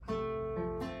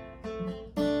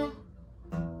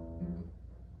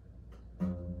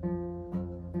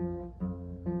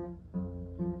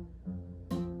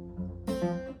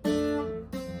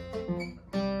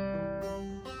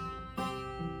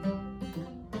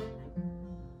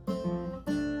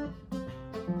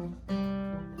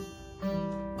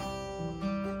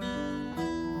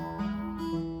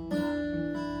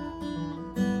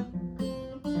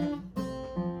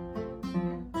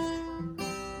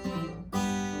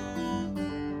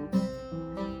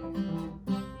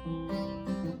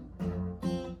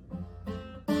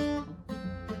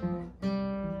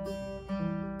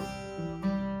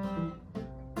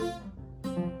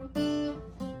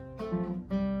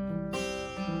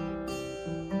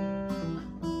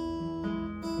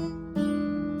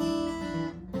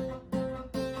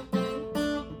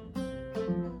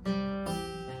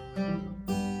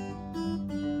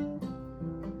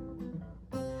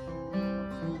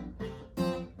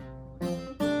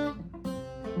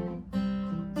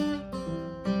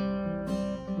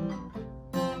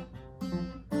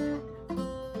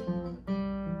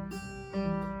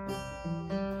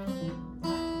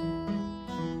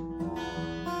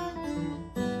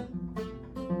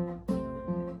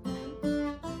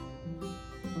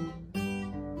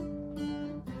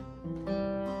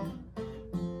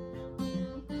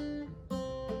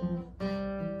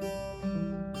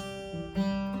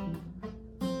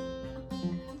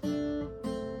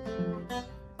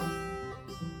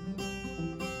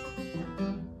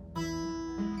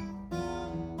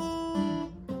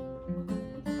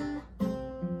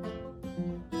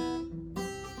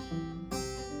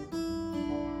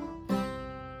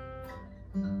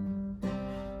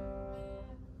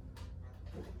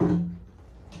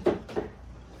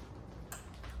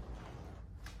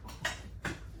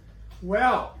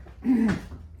Well,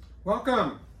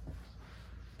 welcome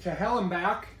to Hell and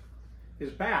Back is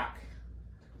back.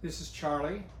 This is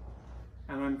Charlie,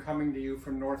 and I'm coming to you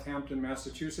from Northampton,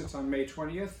 Massachusetts on May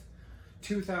 20th,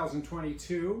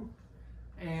 2022.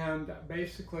 And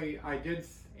basically, I did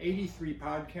 83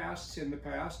 podcasts in the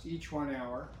past, each 1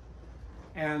 hour.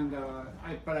 And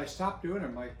but I stopped doing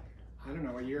them like, I don't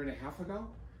know, a year and a half ago,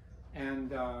 and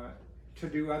to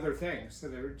do other things.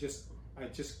 So I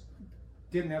just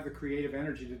didn't have the creative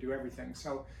energy to do everything.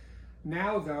 So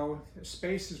now, though,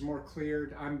 space is more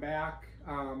cleared. I'm back.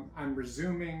 I'm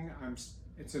resuming.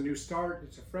 It's a new start.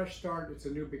 It's a fresh start. It's a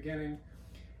new beginning.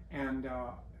 And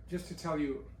just to tell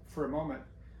you for a moment,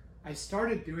 I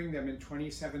started doing them in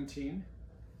 2017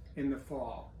 in the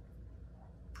fall.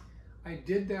 I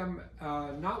did them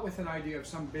not with an idea of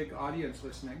some big audience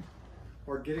listening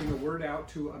or getting the word out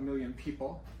to 1 million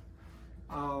people.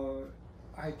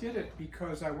 I did it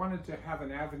because I wanted to have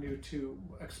an avenue to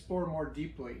explore more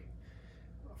deeply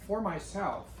for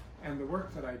myself and the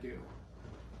work that I do.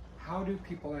 How do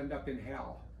people end up in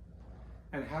hell?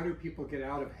 And how do people get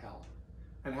out of hell?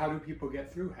 And how do people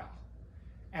get through hell?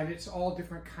 And it's all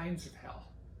different kinds of hell.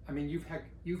 I mean, you've had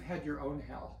your own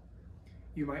hell.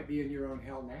 You might be in your own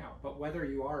hell now, but whether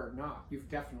you are or not, you've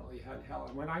definitely had hell.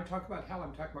 And when I talk about hell,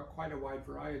 I'm talking about quite a wide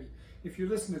variety. If you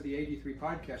listen to the 83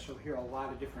 podcasts, you'll hear a lot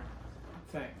of different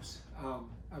things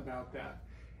about that.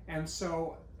 And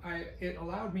so it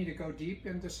allowed me to go deep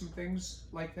into some things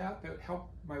like that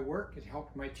helped my work, it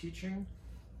helped my teaching.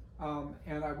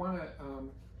 And I want to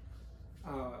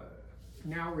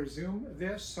now resume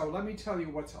this. So let me tell you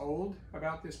what's old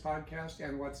about this podcast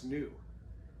and what's new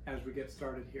as we get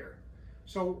started here.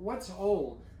 So what's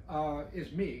old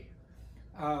is me.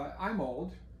 I'm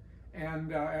old,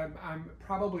 and I'm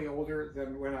probably older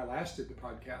than when I last did the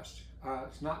podcast.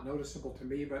 It's not noticeable to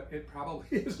me, but it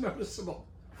probably is noticeable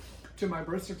to my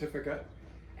birth certificate.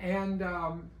 And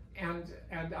I'll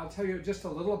tell you just a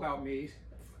little about me,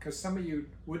 because some of you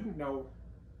wouldn't know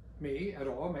me at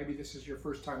all. Maybe this is your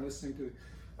first time listening to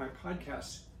my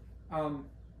podcast. I'm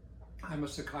a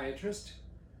psychiatrist.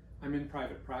 I'm in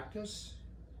private practice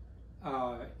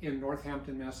in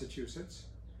Northampton, Massachusetts.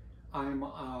 I'm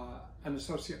an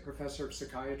associate professor of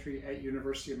psychiatry at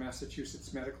University of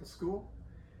Massachusetts Medical School.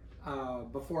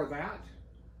 Before that,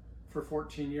 for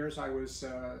 14 years, I was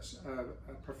a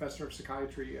professor of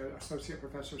psychiatry, associate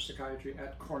professor of psychiatry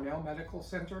at Cornell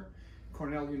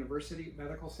University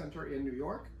Medical Center in New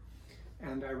York,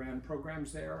 and I ran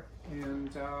programs there.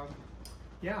 And I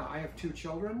have 2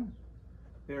 children.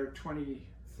 They're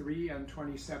 23 and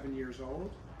 27 years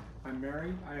old. I'm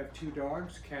married. I have 2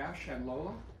 dogs, Cash and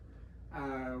Lola.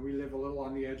 We live a little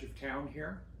on the edge of town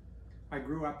here. I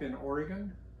grew up in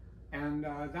Oregon. And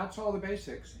that's all the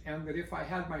basics. And that if I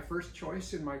had my first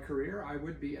choice in my career, I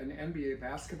would be an NBA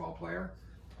basketball player.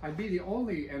 I'd be the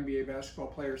only NBA basketball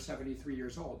player 73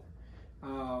 years old,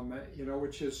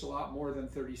 which is a lot more than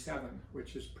 37,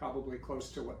 which is probably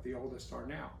close to what the oldest are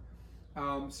now.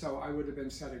 So I would have been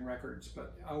setting records,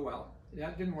 but oh well,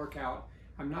 that didn't work out.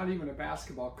 I'm not even a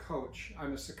basketball coach.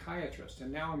 I'm a psychiatrist, and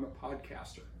now I'm a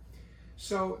podcaster.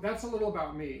 So that's a little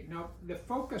about me. Now, the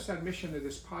focus and mission of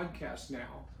this podcast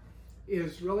now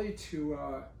is really to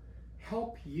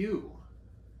help you.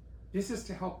 This is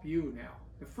to help you now.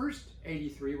 The first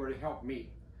 83 were to help me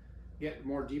get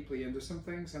more deeply into some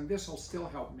things, and this will still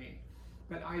help me.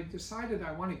 But I decided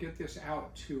I want to get this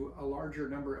out to a larger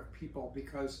number of people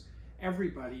because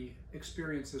everybody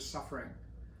experiences suffering.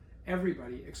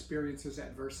 Everybody experiences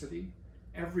adversity.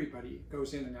 Everybody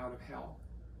goes in and out of hell.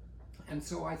 And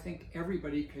so I think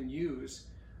everybody can use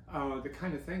the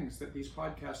kind of things that these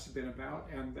podcasts have been about,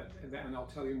 and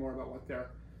I'll tell you more about what they're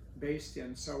based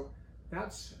in. So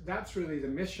that's really the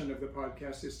mission of the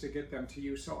podcast, is to get them to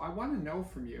you. So I want to know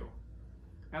from you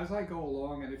as I go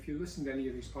along, and if you listen to any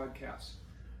of these podcasts,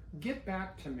 get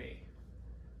back to me.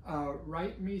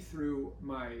 Write me through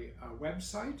my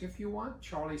website if you want,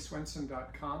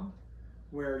 charlieswenson.com,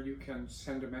 where you can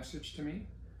send a message to me.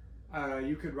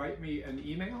 You could write me an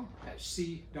email at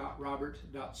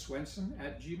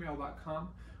c.robert.swenson@gmail.com,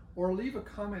 or leave a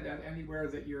comment at anywhere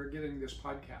that you're getting this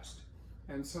podcast,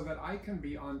 and so that I can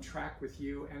be on track with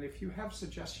you. And if you have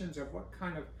suggestions of what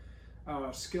kind of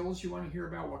skills you want to hear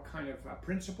about, what kind of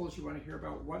principles you want to hear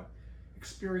about, what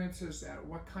experiences,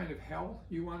 what kind of hell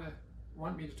you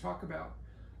want me to talk about,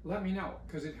 let me know,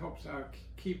 because it helps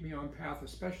keep me on path,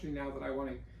 especially now that I want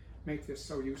to make this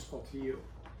so useful to you.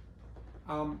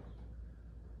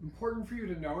 Important for you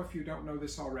to know, if you don't know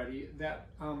this already, that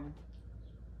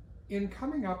in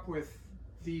coming up with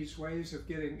these ways of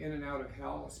getting in and out of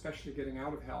hell, especially getting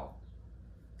out of hell,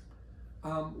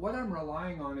 What I'm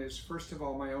relying on is, first of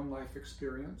all, my own life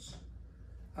experience,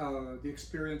 the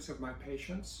experience of my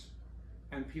patients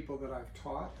and people that I've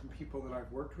taught and people that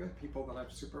I've worked with, people that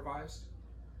I've supervised,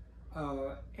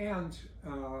 and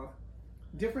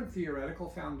different theoretical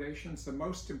foundations, the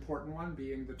most important one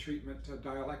being the treatment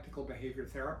dialectical behavior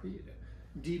therapy,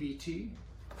 DBT.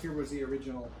 Here was the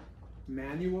original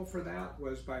manual for that,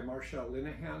 was by Marshall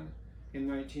Linehan in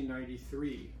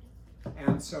 1993.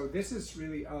 And so this is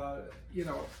really, you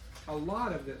know, a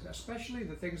lot of this, especially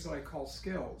the things that I call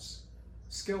skills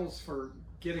for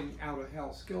getting out of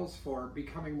hell, skills for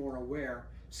becoming more aware,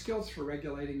 skills for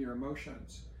regulating your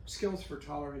emotions, skills for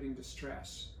tolerating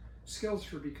distress, skills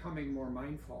for becoming more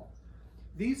mindful.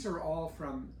 These are all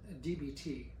from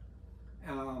DBT.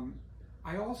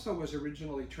 I also was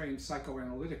originally trained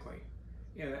psychoanalytically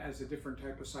as a different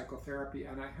type of psychotherapy,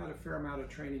 and I had a fair amount of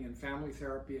training in family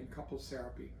therapy and couples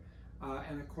therapy,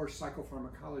 and of course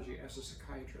psychopharmacology as a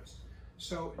psychiatrist.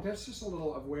 So that's just a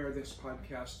little of where this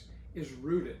podcast is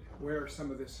rooted, where some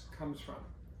of this comes from.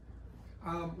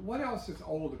 What else is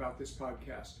old about this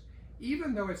podcast?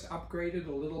 Even though it's upgraded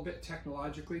a little bit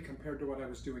technologically compared to what I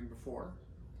was doing before,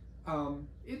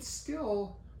 it's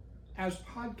still, as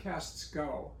podcasts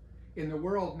go, in the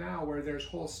world now where there's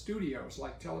whole studios,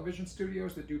 like television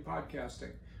studios that do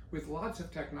podcasting, with lots of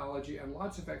technology and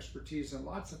lots of expertise and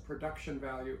lots of production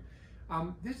value,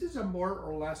 this is a more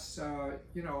or less,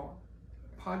 you know,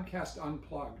 podcast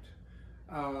unplugged.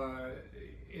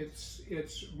 It's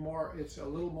a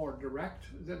little more direct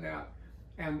than that.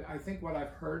 And I think what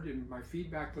I've heard in my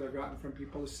feedback that I've gotten from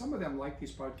people is some of them like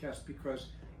these podcasts because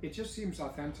it just seems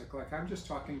authentic. Like I'm just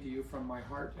talking to you from my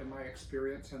heart and my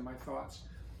experience and my thoughts.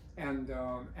 And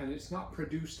it's not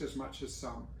produced as much as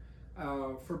some.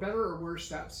 For better or worse,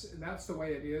 that's the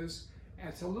way it is. And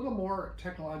it's a little more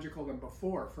technological than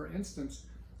before. For instance,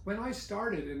 when I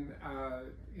started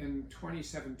in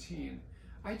 2017,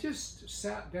 I just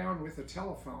sat down with a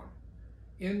telephone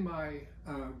in my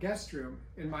guest room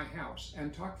in my house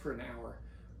and talked for an hour.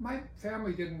 My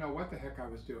family didn't know what the heck I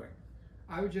was doing.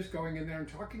 I was just going in there and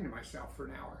talking to myself for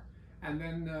an hour. And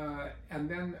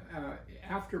then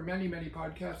after many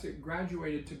podcasts, it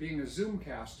graduated to being a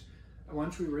Zoomcast.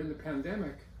 Once we were in the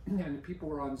pandemic and people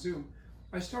were on Zoom,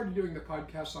 I started doing the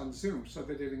podcasts on Zoom so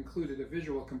that it included a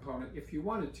visual component if you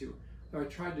wanted to, though I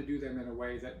tried to do them in a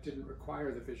way that didn't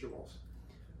require the visuals.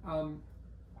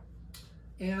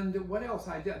 And what else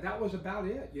I did? That was about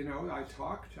it. You know, I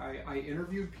talked, I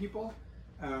interviewed people,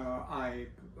 I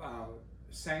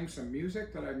sang some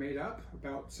music that I made up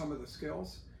about some of the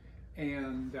skills,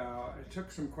 and I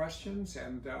took some questions,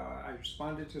 and I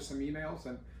responded to some emails,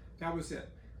 and that was it.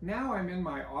 Now I'm in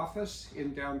my office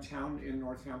in downtown in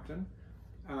Northampton.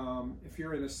 If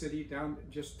you're in a city,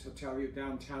 just to tell you,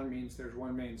 downtown means there's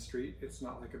one main street. It's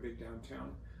not like a big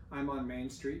downtown. I'm on Main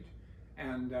Street,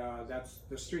 and that's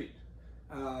the street.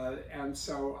 And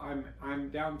so I'm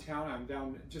downtown.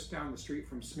 I'm just down the street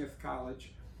from Smith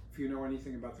College, if you know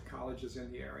anything about the colleges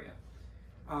in the area.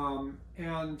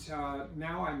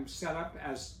 Now I'm set up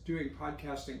as doing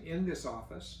podcasting in this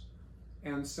office,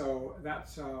 and so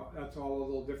that's all a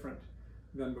little different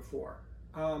than before.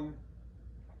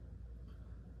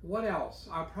 What else?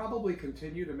 I'll probably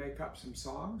continue to make up some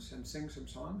songs and sing some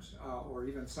songs, or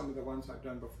even some of the ones I've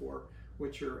done before,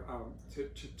 which are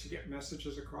to get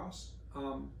messages across.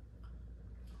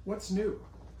 What's new?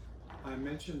 I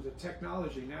mentioned the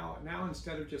technology. Now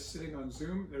instead of just sitting on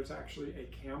Zoom, there's actually a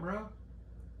camera,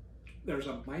 there's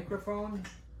a microphone,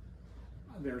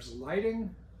 there's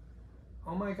lighting.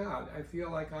 Oh my God, I feel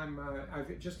like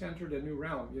I've just entered a new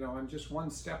realm. You know, I'm just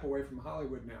one step away from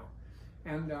Hollywood now.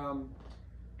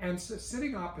 And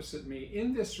sitting opposite me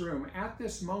in this room at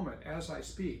this moment as I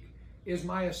speak is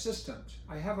my assistant.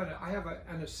 I have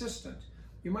an assistant.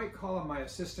 You might call him my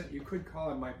assistant. You could call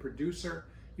him my producer.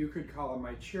 You could call him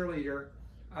my cheerleader.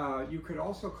 You could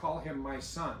also call him my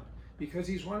son, because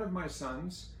he's one of my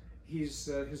sons.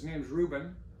 His name's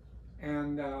Ruben,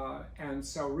 and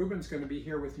so Ruben's going to be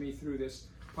here with me through this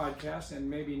podcast, and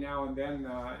maybe now and then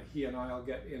he and I'll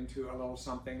get into a little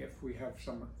something if we have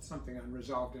something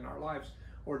unresolved in our lives,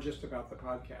 or just about the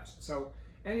podcast. So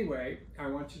anyway, I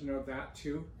want you to know that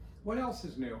too. What else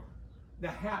is new? The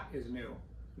hat is new.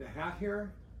 The hat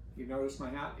here, you notice my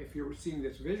hat. If you're seeing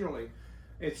this visually,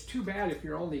 it's too bad if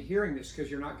you're only hearing this because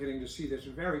you're not getting to see this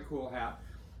very cool hat.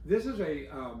 This is a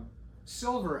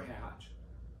silver hat.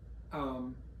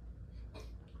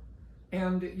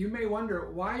 And you may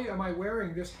wonder, why am I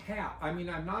wearing this hat? I mean,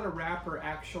 I'm not a rapper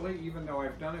actually, even though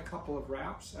I've done a couple of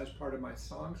raps as part of my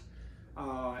songs.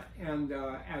 And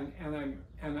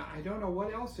I don't know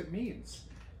what else it means.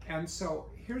 And so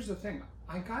here's the thing,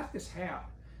 I got this hat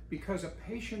because a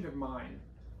patient of mine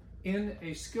in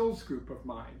a skills group of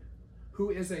mine, who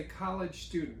is a college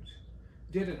student,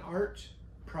 did an art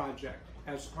project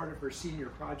as part of her senior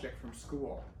project from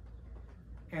school.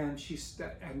 And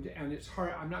and it's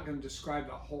hard, I'm not going to describe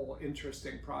the whole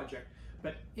interesting project,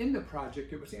 but in the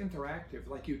project it was interactive.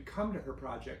 Like, you'd come to her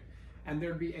project and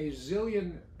there'd be a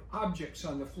zillion objects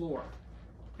on the floor,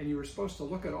 and you were supposed to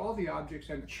look at all the objects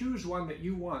and choose one that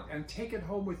you want and take it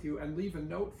home with you and leave a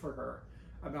note for her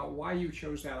about why you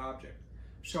chose that object.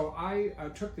 So I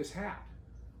took this hat,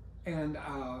 and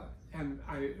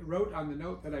I wrote on the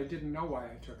note that I didn't know why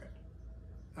I took it.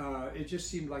 It just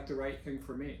seemed like the right thing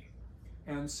for me.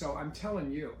 And so I'm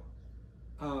telling you,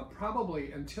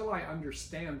 probably until I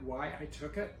understand why I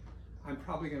took it, I'm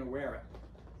probably going to wear it.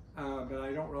 But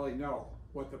I don't really know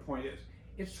what the point is.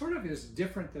 It sort of is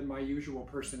different than my usual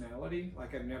personality.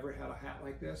 Like, I've never had a hat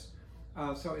like this.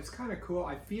 So it's kind of cool.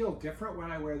 I feel different when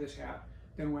I wear this hat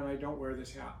than when I don't wear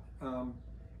this hat. And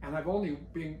I'm only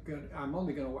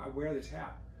going to wear this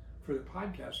hat for the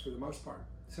podcast for the most part.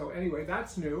 So anyway,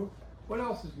 that's new. What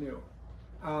else is new?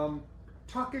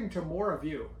 Talking to more of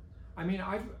you. I mean,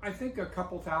 I think a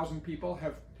couple thousand people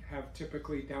have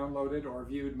typically downloaded or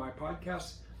viewed my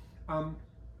podcasts.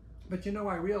 But you know,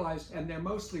 I realized, and they're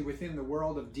mostly within the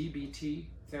world of DBT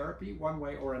therapy, one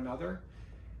way or another.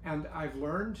 And I've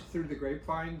learned through the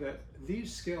grapevine that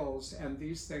these skills and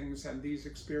these things and these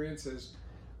experiences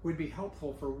would be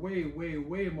helpful for way, way,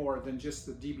 way more than just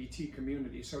the DBT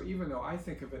community. So even though I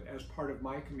think of it as part of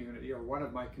my community or one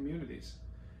of my communities,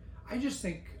 I just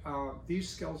think these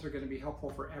skills are going to be helpful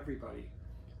for everybody.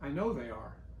 I know they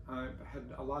are. I've had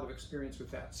a lot of experience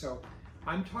with that. So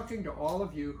I'm talking to all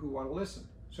of you who want to listen.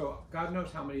 So God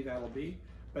knows how many that'll be,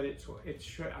 but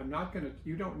I'm not going to,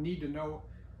 you don't need to know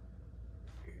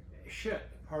shit,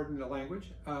 pardon the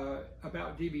language,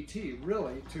 about DBT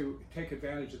really to take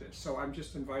advantage of this. So I'm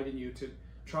just inviting you to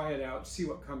try it out, see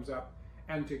what comes up,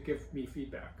 and to give me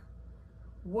feedback.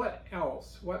 What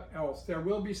else? What else? There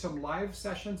will be some live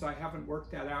sessions. I haven't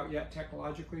worked that out yet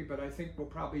technologically, but I think we'll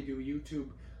probably do a YouTube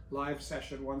live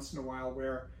session once in a while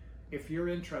where, if you're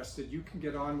interested, you can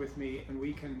get on with me and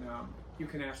we can, you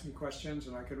can ask me questions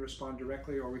and I can respond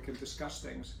directly, or we can discuss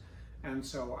things. And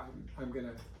so I'm going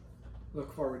to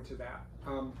look forward to that.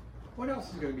 What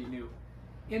else is going to be new?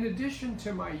 In addition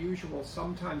to my usual,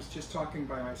 sometimes just talking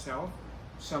by myself,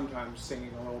 sometimes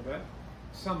singing a little bit,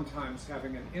 sometimes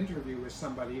having an interview with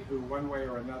somebody who one way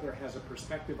or another has a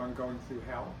perspective on going through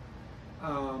hell.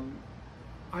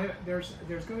 There's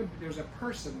a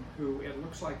person who it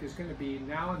looks like is going to be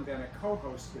now and then a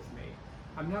co-host with me.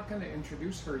 I'm not going to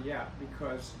introduce her yet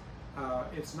because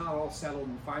it's not all settled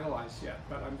and finalized yet,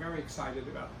 but I'm very excited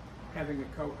about having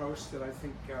a co-host that I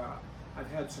think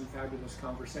I've had some fabulous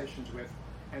conversations with,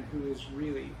 and who is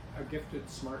really a gifted,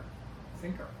 smart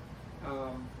thinker.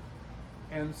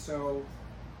 And so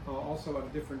also of a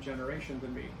different generation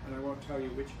than me, and I won't tell you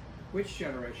which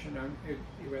generation,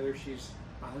 whether she's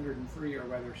 103 or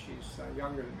whether she's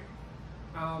younger than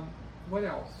me. What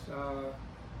else?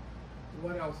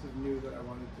 What else is new that I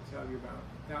wanted to tell you about?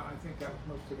 Now, I think that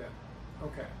was most of it.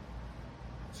 Okay.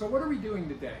 So what are we doing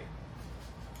today?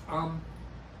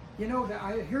 You know,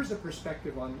 here's a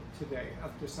perspective on today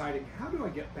of deciding, how do I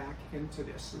get back into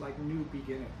this, like new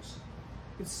beginnings?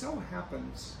 It so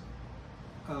happens,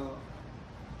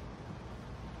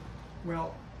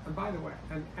 well, and by the way,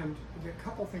 and a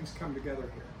couple things come together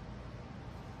here.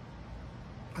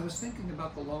 I was thinking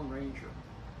about the Lone Ranger,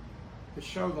 the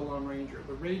show The Lone Ranger,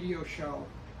 the radio show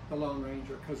The Lone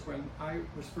Ranger, because when I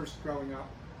was first growing up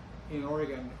in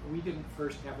Oregon, we didn't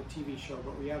first have a TV show,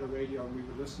 but we had a radio and we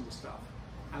would listen to stuff.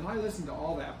 And I listened to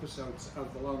all the episodes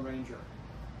of The Lone Ranger.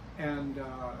 And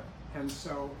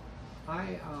so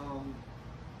I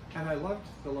loved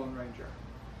The Lone Ranger.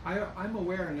 I'm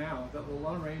aware now that The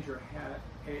Lone Ranger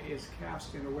is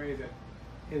cast in a way that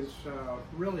is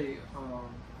really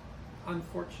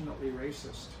unfortunately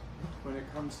racist when it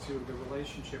comes to the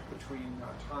relationship between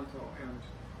Tonto and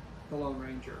the Lone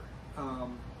Ranger,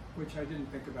 which I didn't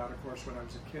think about, of course, when I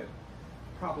was a kid.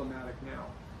 Problematic now.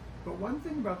 But one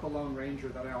thing about the Lone Ranger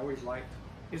that I always liked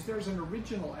is there's an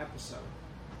original episode,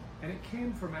 and it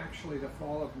came from actually the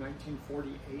fall of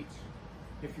 1948,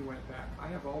 if you went back. I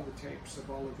have all the tapes of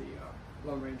all of the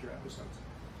Lone Ranger episodes.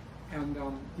 And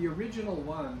the original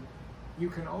one, you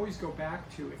can always go back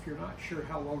to if you're not sure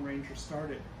how Lone Ranger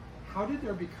started. How did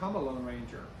there become a Lone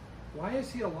Ranger? Why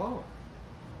is he alone?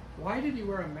 Why did he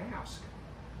wear a mask?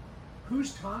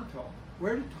 Who's Tonto?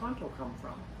 Where did Tonto come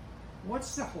from?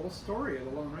 What's the whole story of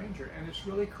the Lone Ranger? And it's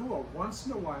really cool. Once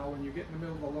in a while, when you get in the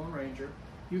middle of the Lone Ranger,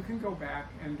 you can go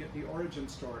back and get the origin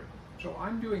story. So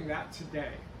I'm doing that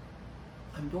today.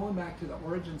 I'm going back to the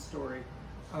origin story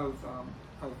of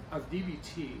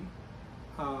DBT,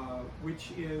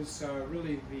 which is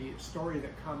really the story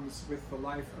that comes with the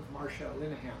life of Marcia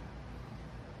Linehan.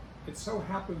 It so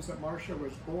happens that Marcia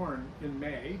was born in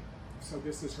May, so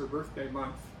this is her birthday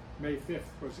month. May 5th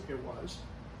was.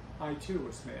 I too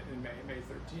was in May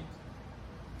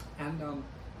 13th.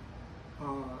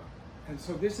 And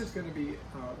so this is going to be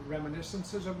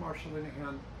reminiscences of Marcia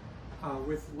Linehan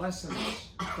with lessons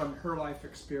from her life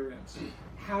experience.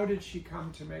 How did she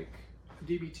come to make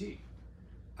DBT?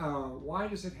 Why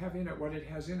does it have in it what it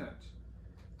has in it?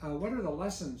 What are the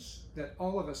lessons that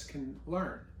all of us can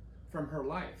learn from her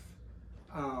life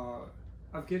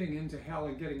of getting into hell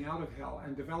and getting out of hell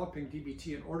and developing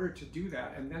DBT in order to do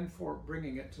that, and then for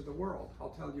bringing it to the world? I'll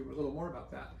tell you a little more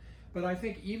about that. But I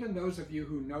think even those of you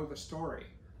who know the story,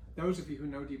 those of you who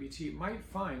know DBT, might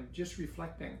find just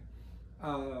reflecting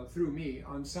through me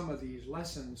on some of these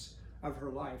lessons of her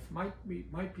life might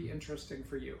be interesting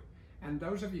for you. And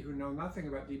those of you who know nothing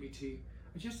about DBT,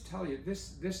 I just tell you,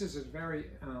 this is a very,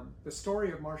 the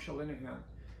story of Marcia Linehan,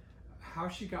 how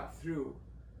she got through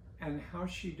and how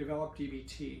she developed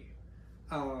DBT.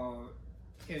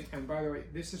 And by the way,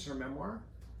 this is her memoir,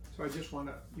 so I just want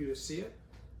you to see it.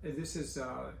 This is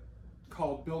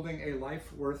called Building a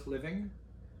Life Worth Living,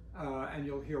 and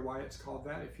you'll hear why it's called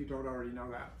that if you don't already know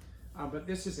that. But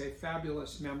this is a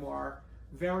fabulous memoir,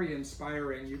 very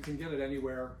inspiring. You can get it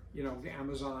anywhere,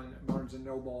 Amazon, Barnes &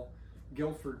 Noble,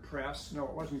 Guilford Press. No,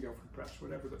 it wasn't Guilford Press,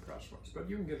 whatever the press was, but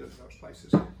you can get it at those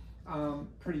places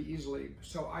pretty easily.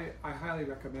 So I highly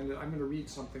recommend it. I'm going to read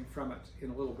something from it in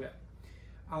a little bit.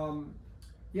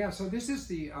 So this is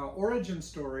the origin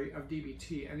story of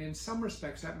DBT, and in some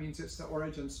respects that means it's the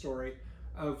origin story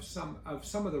of some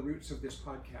of the roots of this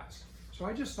podcast. So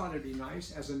I just thought it'd be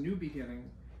nice as a new beginning,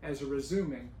 as a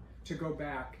resuming, to go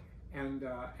back and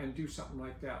do something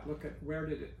like that. Look at where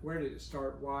did it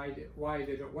start? Why did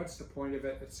it? What's the point of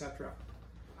it, etc.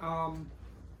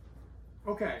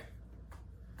 Okay.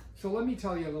 So let me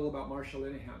tell you a little about Marcia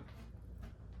Linehan.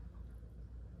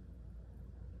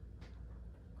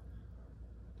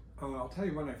 I'll tell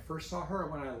you when I first saw her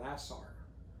and when I last saw her.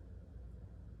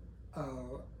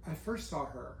 I first saw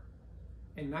her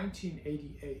in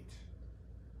 1988.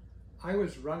 I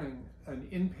was running an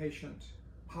inpatient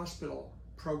hospital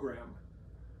program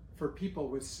for people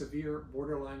with severe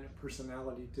borderline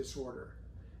personality disorder,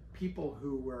 people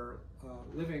who were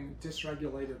living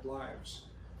dysregulated lives,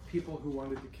 people who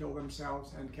wanted to kill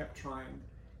themselves and kept trying,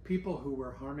 people who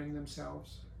were harming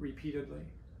themselves repeatedly,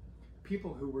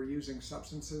 people who were using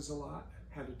substances a lot,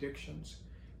 had addictions,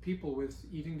 people with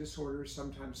eating disorders,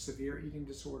 sometimes severe eating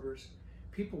disorders,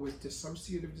 people with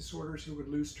dissociative disorders who would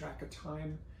lose track of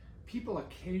time, people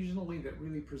occasionally that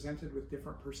really presented with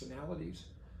different personalities,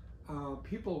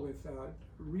 people with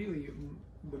really,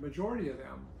 the majority of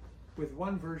them, with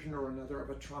one version or another of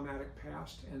a traumatic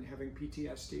past and having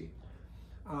PTSD.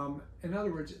 In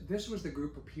other words, this was the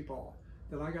group of people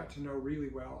that I got to know really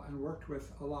well and worked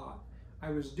with a lot. I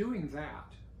was doing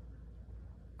that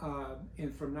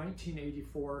from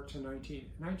 1984 to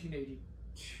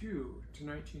 1982 to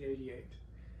 1988,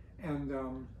 and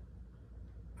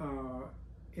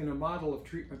in a model of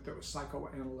treatment that was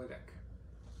psychoanalytic.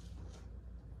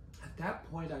 At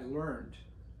that point, I learned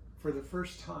for the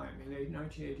first time in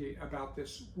 1988 about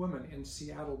this woman in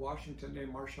Seattle, Washington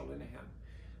named Marcia Linehan,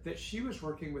 that she was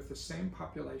working with the same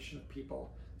population of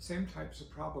people, same types of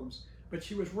problems, but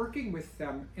she was working with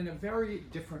them in a very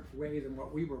different way than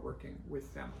what we were working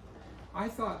with them. I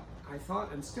thought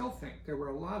and still think there were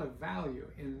a lot of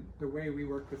value in the way we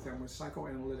worked with them with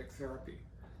psychoanalytic therapy,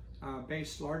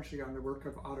 based largely on the work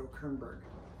of Otto Kernberg.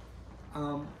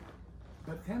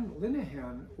 But then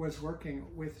Linehan was working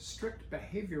with strict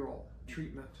behavioral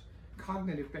treatment,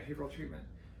 cognitive behavioral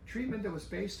treatment that was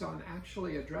based on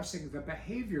actually addressing the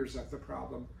behaviors of the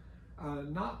problem,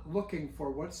 not looking for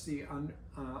what's the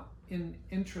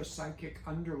intrapsychic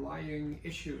underlying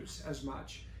issues as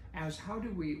much as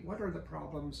what are the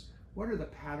problems, what are the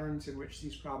patterns in which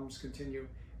these problems continue,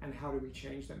 and how do we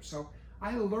change them. So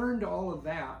I learned all of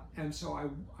that, and so I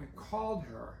called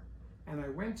her and I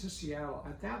went to Seattle.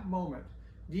 At that moment,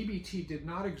 DBT did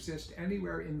not exist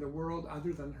anywhere in the world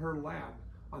other than her lab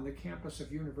on the campus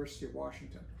of University of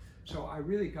Washington. So I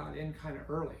really got in kind of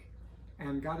early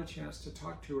and got a chance to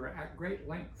talk to her at great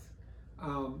length.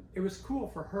 It was cool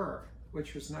for her,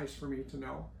 which was nice for me to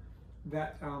know,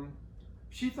 that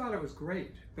she thought it was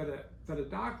great that a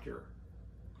doctor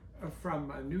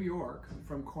from New York,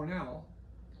 from Cornell,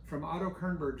 from Otto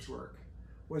Kernberg's work,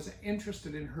 was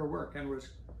interested in her work and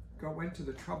went to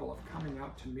the trouble of coming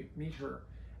out to meet her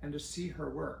and to see her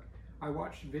work. I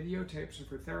watched videotapes of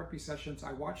her therapy sessions.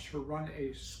 I watched her run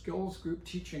a skills group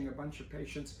teaching a bunch of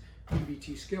patients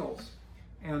DBT skills.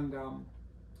 And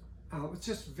it was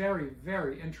just very,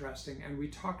 very interesting. And we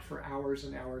talked for hours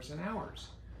and hours and hours.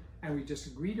 And we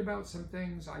disagreed about some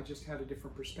things. I just had a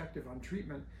different perspective on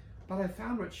treatment. But I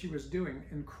found what she was doing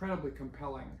incredibly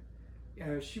compelling.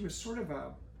 She was sort of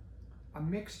a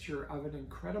mixture of an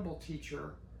incredible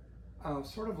teacher,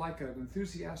 sort of like an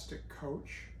enthusiastic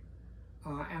coach,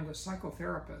 and a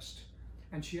psychotherapist.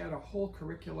 And she had a whole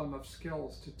curriculum of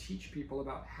skills to teach people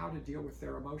about how to deal with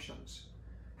their emotions,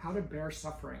 how to bear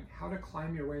suffering, how to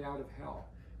climb your way out of hell,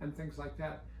 and things like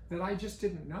that, that I just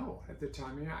didn't know at the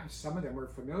time. You know, some of them were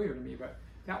familiar to me, but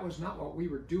that was not what we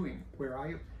were doing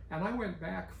and I went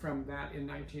back from that in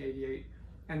 1988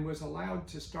 and was allowed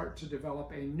to start to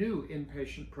develop a new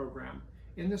inpatient program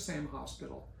in the same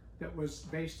hospital that was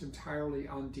based entirely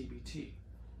on DBT.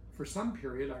 For some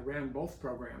period, I ran both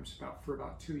programs for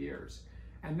about 2 years.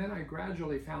 And then I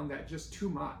gradually found that just too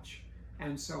much.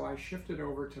 And so I shifted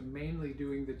over to mainly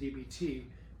doing the DBT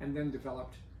and then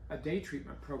developed a day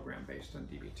treatment program based on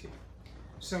DBT.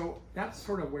 So that's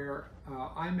sort of where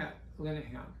I met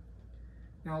Linehan.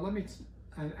 Now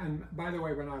and by the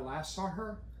way, when I last saw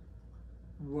her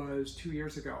was 2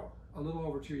 years ago, a little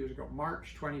over 2 years ago,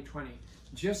 March 2020,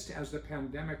 just as the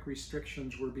pandemic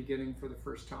restrictions were beginning for the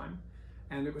first time.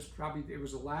 And it was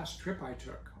the last trip I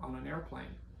took on an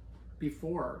airplane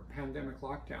before pandemic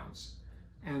lockdowns.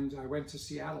 And I went to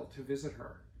Seattle to visit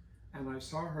her. And I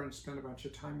saw her and spent a bunch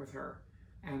of time with her.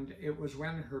 And it was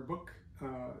when her book,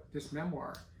 this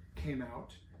memoir, came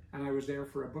out. And I was there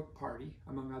for a book party,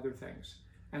 among other things,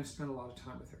 and spent a lot of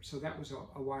time with her. So that was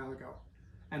a while ago.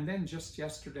 And then just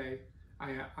yesterday,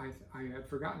 I had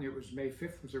forgotten it was May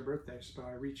 5th was her birthday, so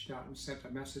I reached out and sent a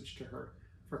message to her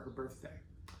for her birthday.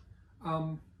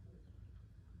 Who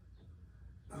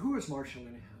is Marsha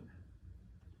Linehan?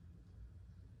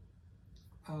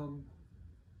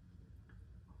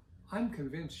 I'm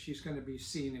convinced she's going to be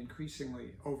seen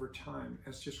increasingly over time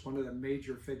as just one of the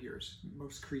major figures,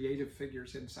 most creative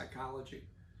figures in psychology.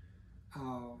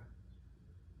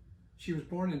 She was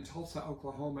born in Tulsa,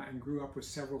 Oklahoma, and grew up with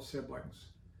several siblings,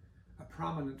 a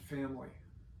prominent family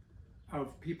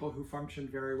of people who functioned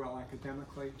very well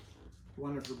academically.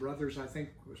 One of her brothers, I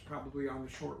think, was probably on the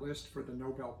short list for the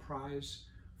Nobel Prize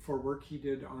for work he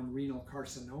did on renal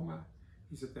carcinoma.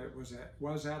 He's at I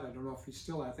don't know if he's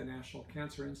still at the National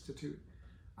Cancer Institute.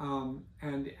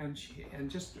 And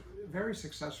just very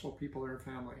successful people in her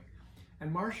family.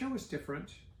 And Marsha was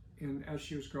different as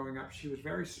she was growing up. She was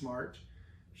very smart.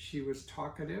 She was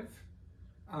talkative.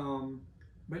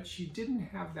 But she didn't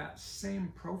have that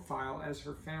same profile as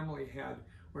her family had,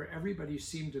 where everybody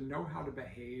seemed to know how to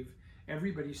behave.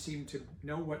 Everybody seemed to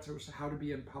know how to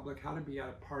be in public, how to be at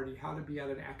a party, how to be at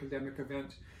an academic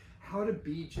event, how to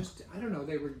be just, I don't know,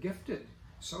 they were gifted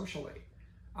socially.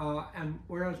 And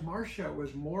whereas Marsha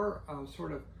was more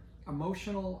sort of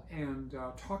emotional and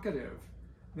talkative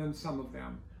than some of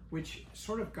them, which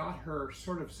sort of got her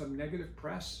sort of some negative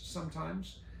press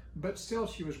sometimes, but still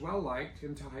she was well liked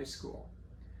into high school.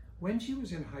 When she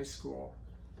was in high school,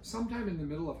 sometime in the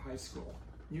middle of high school,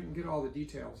 you can get all the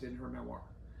details in her memoir,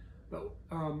 but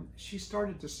she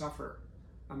started to suffer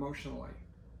emotionally.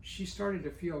 She started to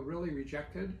feel really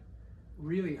rejected,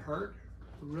 really hurt,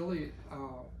 really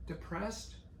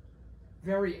depressed,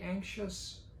 very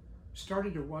anxious,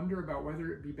 started to wonder about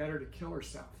whether it'd be better to kill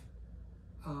herself.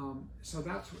 So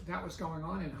that was going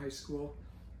on in high school.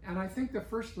 And I think the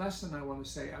first lesson I want to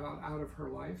say out of her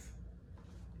life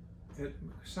that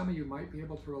some of you might be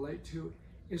able to relate to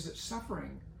is that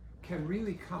suffering can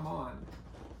really come on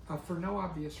for no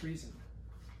obvious reason.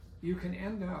 You can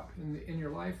end up in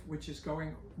your life which is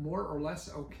going more or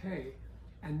less okay,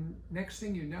 and next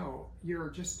thing you know, you're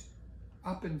just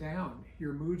up and down.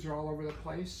 Your moods are all over the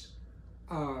place.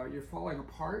 You're falling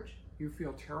apart. You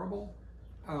feel terrible.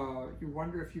 You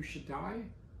wonder if you should die.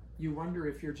 You wonder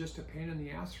if you're just a pain in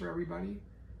the ass for everybody.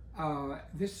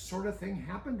 This sort of thing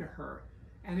happened to her.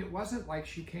 And it wasn't like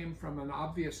she came from an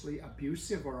obviously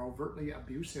abusive or overtly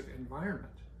abusive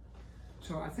environment.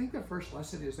 So I think the first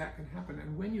lesson is that can happen.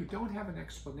 And when you don't have an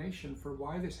explanation for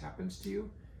why this happens to you,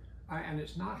 and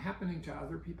it's not happening to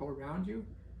other people around you,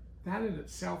 that in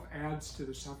itself adds to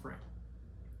the suffering,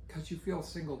 because you feel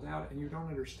singled out and you don't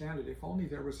understand it. If only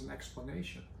there was an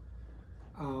explanation.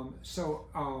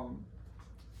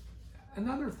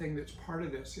 Another thing that's part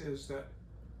of this is that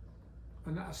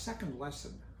a second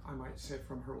lesson, I might say,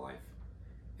 from her life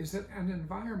is that an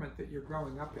environment that you're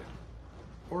growing up in,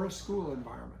 or a school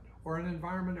environment, or an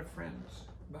environment of friends,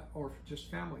 or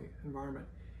just family environment,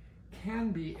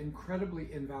 can be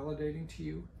incredibly invalidating to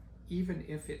you, even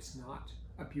if it's not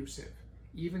abusive.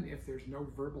 Even if there's no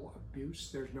verbal abuse,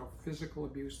 there's no physical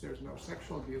abuse, there's no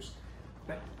sexual abuse,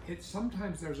 but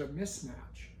sometimes there's a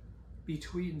mismatch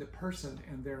between the person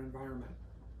and their environment.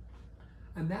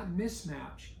 And that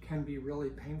mismatch can be really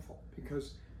painful,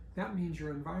 because that means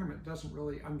your environment doesn't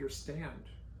really understand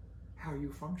how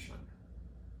you function.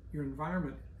 Your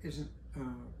environment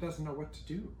doesn't know what to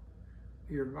do.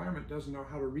 Your environment doesn't know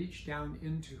how to reach down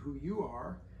into who you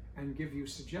are and give you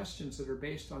suggestions that are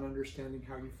based on understanding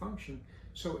how you function.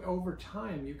 So over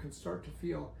time, you can start to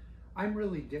feel, I'm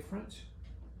really different,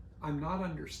 I'm not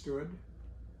understood,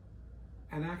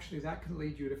 and actually that can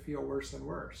lead you to feel worse and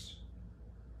worse.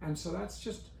 And so that's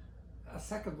just a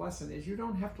second lesson, is you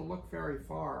don't have to look very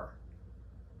far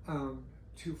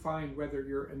to find whether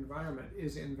your environment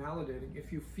is invalidating.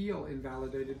 If you feel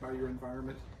invalidated by your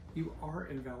environment, you are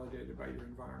invalidated by your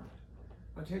environment.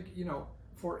 I'll take,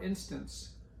 for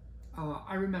instance,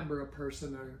 I remember a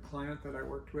client that I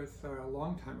worked with a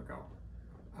long time ago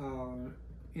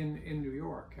in New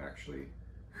York, actually,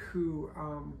 who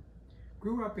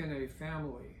grew up in a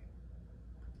family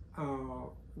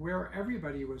where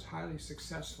everybody was highly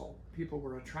successful. People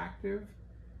were attractive,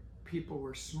 people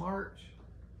were smart,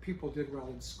 people did well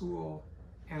in school,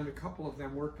 and a couple of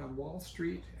them worked on Wall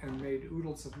Street and made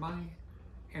oodles of money,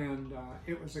 and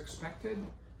it was expected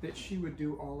that she would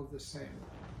do all of the same.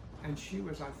 And she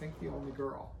was, I think, the only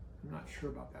girl. I'm not sure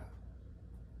about that.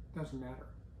 Doesn't matter.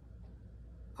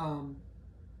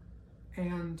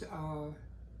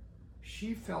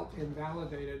 She felt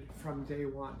invalidated from day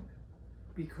one,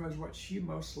 because what she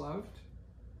most loved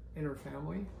in her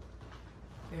family,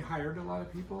 they hired a lot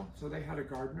of people, so they had a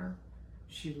gardener.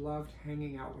 She loved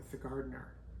hanging out with the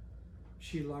gardener.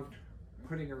 She loved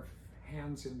putting her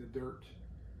hands in the dirt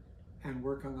and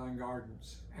working on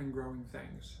gardens and growing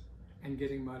things and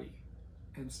getting muddy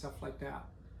and stuff like that.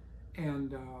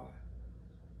 And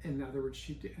in other words,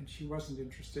 she wasn't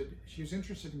interested. She was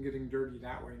interested in getting dirty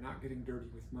that way, not getting dirty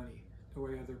with money, the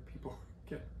way other people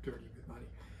get dirty with money.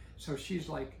 So she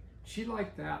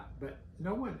liked that, but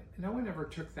no one ever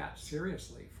took that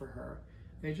seriously for her.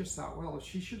 They just thought, well,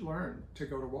 she should learn to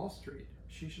go to Wall Street.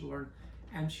 She should learn,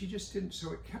 and she just didn't.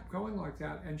 So it kept going like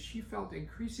that, and she felt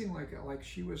increasingly like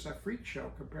she was a freak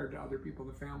show compared to other people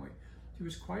in the family. She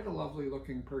was quite a lovely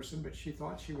looking person, but she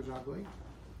thought she was ugly.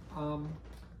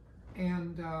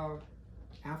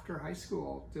 After high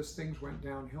school, just things went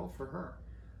downhill for her,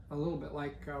 a little bit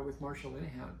like with Marsha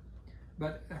Linehan.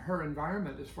 But her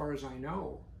environment, as far as I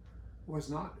know, was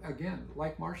not, again,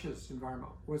 like Marsha's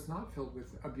environment, was not filled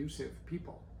with abusive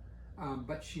people.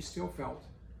 But she still felt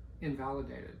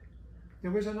invalidated.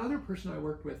 There was another person I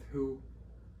worked with who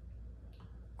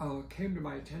came to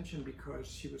my attention because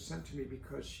she was sent to me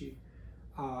because she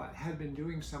had been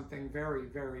doing something very,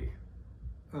 very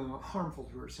harmful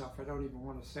to herself. I don't even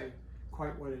want to say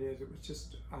quite what it is. It was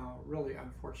just really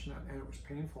unfortunate, and it was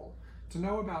painful to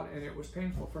know about, and it was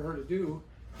painful for her to do.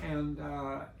 And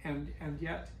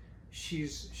yet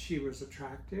she was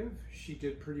attractive. She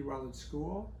did pretty well in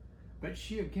school, but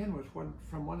she again was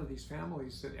from one of these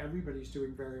families that everybody's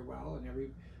doing very well,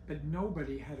 but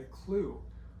nobody had a clue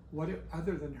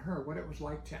other than her, what it was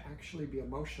like to actually be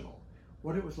emotional,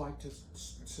 what it was like to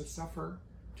suffer,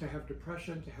 to have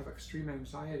depression, to have extreme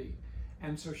anxiety.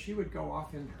 And so she would go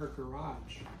off in her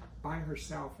garage by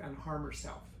herself and harm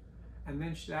herself. And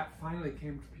then that finally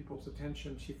came to people's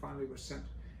attention. She finally was sent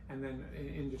and then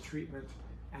into treatment.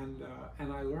 And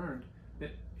I learned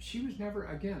that she was never,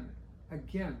 again,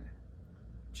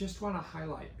 just want to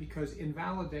highlight, because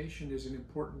invalidation is an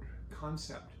important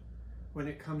concept when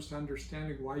it comes to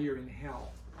understanding why you're in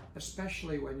hell,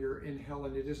 especially when you're in hell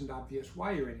and it isn't obvious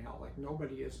why you're in hell. Like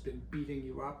nobody has been beating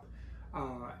you up,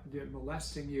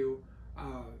 molesting you,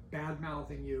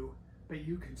 bad-mouthing you, but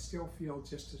you can still feel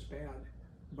just as bad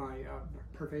by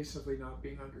pervasively not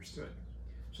being understood.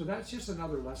 So that's just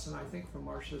another lesson, I think, from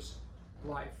Marsha's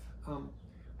life.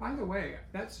 By the way,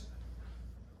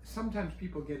 sometimes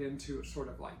people get into sort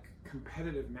of like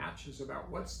competitive matches about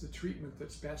what's the treatment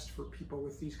that's best for people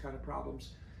with these kind of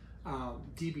problems.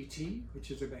 DBT,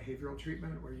 which is a behavioral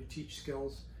treatment where you teach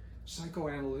skills,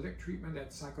 psychoanalytic treatment and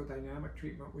psychodynamic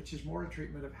treatment, which is more a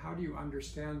treatment of how do you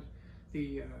understand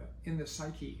in the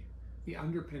psyche, the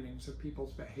underpinnings of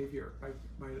people's behavior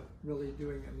by really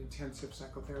doing an intensive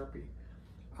psychotherapy,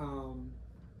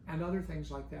 and other things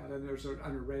like that. And there's an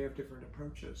array of different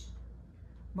approaches.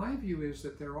 My view is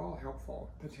that they're all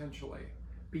helpful, potentially,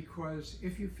 because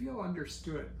if you feel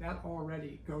understood, that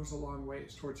already goes a long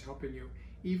ways towards helping you,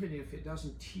 even if it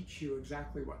doesn't teach you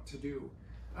exactly what to do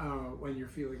when you're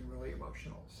feeling really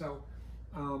emotional. So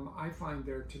I find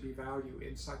there to be value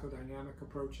in psychodynamic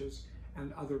approaches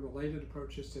and other related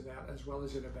approaches to that, as well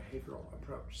as in a behavioral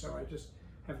approach. So I just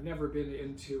have never been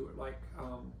into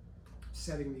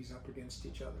setting these up against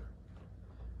each other.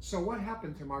 So what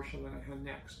happened to Marcia Linehan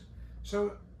next?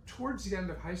 So towards the end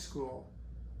of high school,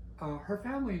 her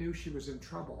family knew she was in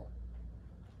trouble,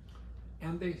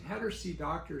 and they had her see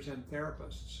doctors and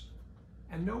therapists,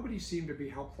 and nobody seemed to be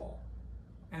helpful,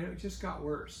 and it just got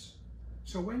worse.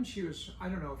 So when she was, I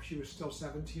don't know if she was still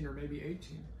 17 or maybe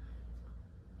 18,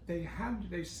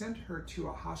 they sent her to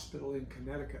a hospital in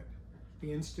Connecticut,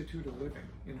 the Institute of Living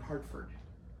in Hartford,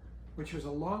 which was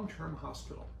a long-term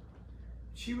hospital.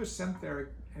 She was sent there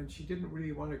and she didn't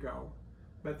really want to go,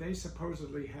 but they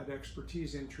supposedly had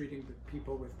expertise in treating the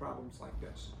people with problems like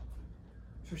this.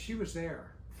 So she was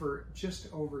there for just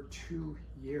over 2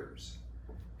 years.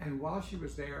 And while she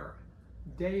was there,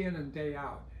 day in and day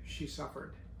out, she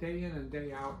suffered. Day in and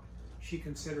day out, she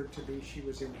considered she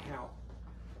was in hell.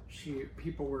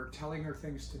 People were telling her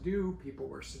things to do, people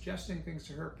were suggesting things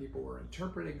to her, people were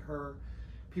interpreting her,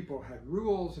 people had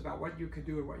rules about what you could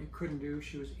do and what you couldn't do.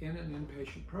 She was in an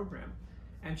inpatient program,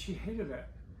 and she hated it,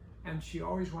 and she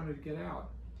always wanted to get out.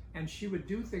 And she would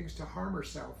do things to harm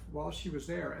herself while she was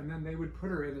there, and then they would put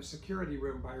her in a security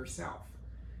room by herself,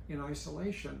 in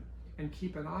isolation, and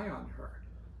keep an eye on her.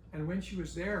 And when she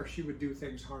was there, she would do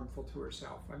things harmful to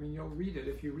herself. I mean, you'll read it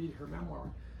if you read her memoir.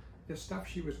 The stuff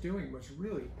she was doing was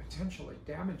really potentially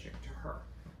damaging to her,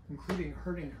 including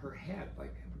hurting her head,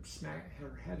 like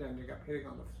her head ending up hitting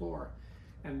on the floor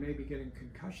and maybe getting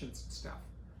concussions and stuff.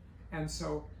 And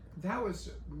so that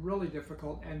was really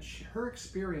difficult. And her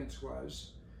experience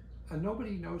was,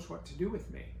 nobody knows what to do with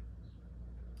me.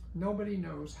 Nobody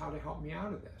knows how to help me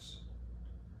out of this.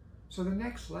 So the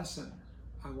next lesson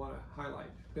I want to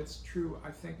highlight that's true,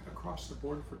 I think, across the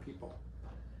board for people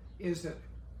is that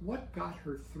what got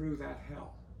her through that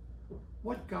hell?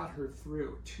 What got her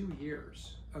through 2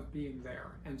 years of being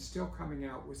there and still coming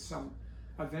out with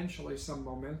eventually some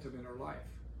momentum in her life?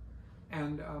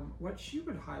 And what she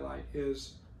would highlight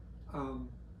is a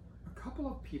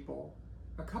couple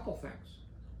things.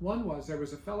 One was there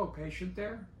was a fellow patient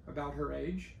there about her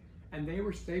age, and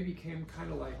they became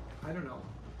kind of like, I don't know,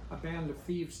 a band of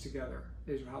thieves together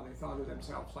is how they thought of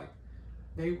themselves. Like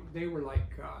they were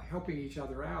like helping each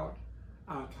other out,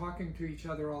 talking to each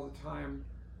other all the time.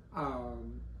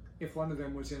 If one of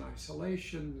them was in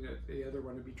isolation, the other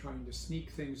one would be trying to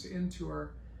sneak things into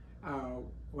her.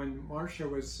 When Marcia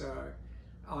was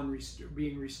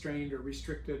being restrained or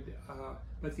restricted,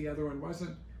 but the other one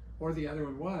wasn't, or the other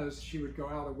one was, she would go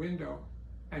out a window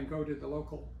and go to the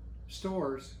local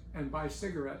stores and buy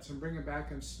cigarettes and bring them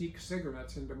back and sneak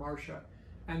cigarettes into Marcia.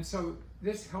 And so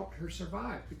this helped her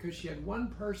survive because she had one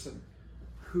person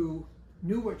who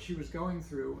knew what she was going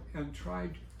through and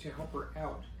tried to help her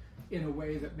out in a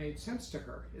way that made sense to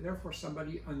her. Therefore,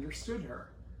 somebody understood her.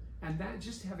 And that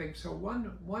just having, so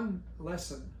one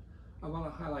lesson I want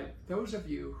to highlight, those of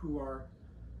you who are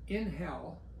in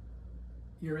hell,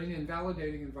 you're in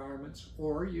invalidating environments,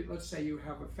 or let's say you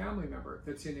have a family member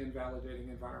that's in invalidating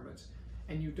environments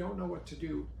and you don't know what to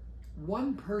do,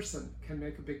 one person can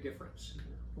make a big difference.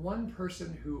 One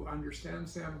person who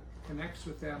understands them, connects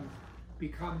with them,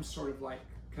 becomes sort of like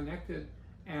connected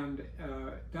and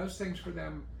does things for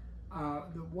them.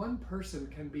 The one person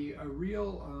can be a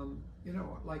real,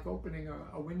 like opening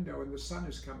a window and the sun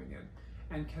is coming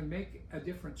in, and can make a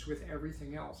difference with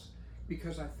everything else.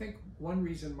 Because I think one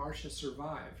reason Marcia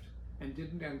survived and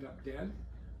didn't end up dead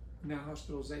in that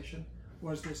hospitalization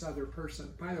was this other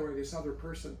person. By the way, this other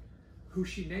person, who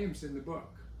she names in the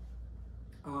book,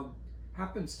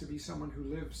 happens to be someone who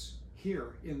lives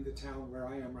here in the town where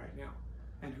I am right now,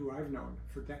 and who I've known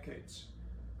for decades,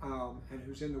 and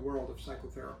who's in the world of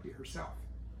psychotherapy herself.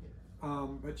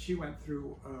 But she went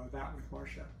through that with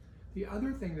Marcia. The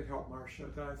other thing that helped Marcia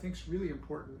that I think is really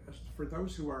important is for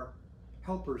those who are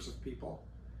helpers of people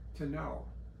to know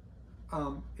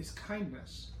is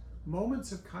kindness.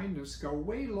 Moments of kindness go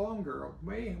way longer,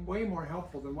 way more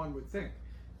helpful than one would think.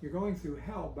 You're going through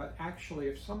hell, but actually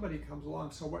if somebody comes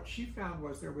along, so what she found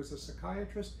was there was a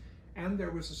psychiatrist and there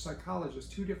was a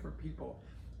psychologist, 2 different people,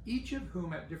 each of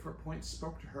whom at different points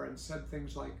spoke to her and said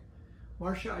things like,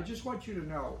 Marcia, I just want you to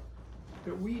know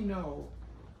that we know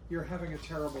you're having a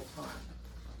terrible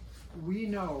time. We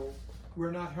know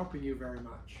we're not helping you very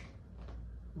much.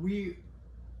 We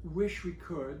wish we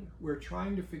could. We're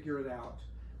trying to figure it out.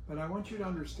 But I want you to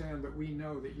understand that we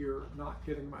know that you're not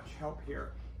getting much help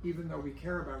here, even though we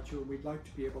care about you and we'd like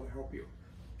to be able to help you.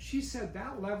 She said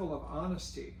that level of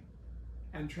honesty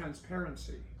and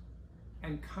transparency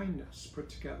and kindness put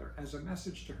together as a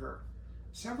message to her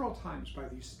several times by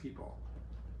these people,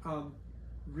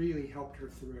 really helped her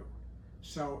through.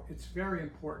 So it's very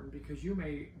important, because you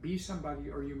may be somebody,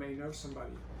 or you may know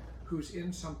somebody who's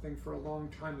in something for a long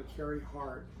time that's very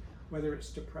hard, whether it's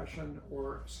depression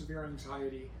or severe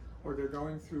anxiety, or they're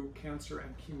going through cancer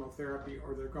and chemotherapy,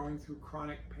 or they're going through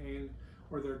chronic pain,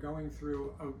 or they're going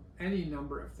through any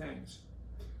number of things.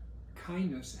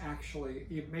 Kindness, actually,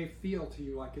 it may feel to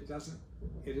you like it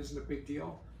isn't a big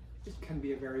deal. It can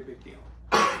be a very big deal.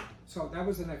 So that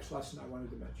was the next lesson I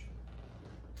wanted to mention.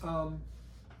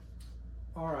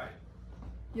 All right.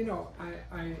 You know,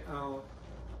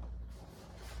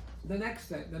 the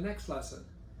next lesson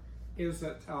is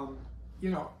that, you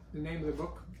know, the name of the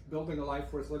book, Building a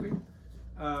Life Worth Living.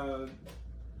 A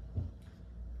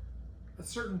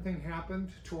certain thing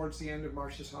happened towards the end of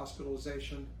Marcia's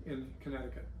hospitalization in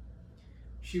Connecticut.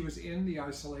 She was in the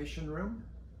isolation room.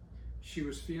 She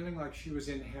was feeling like she was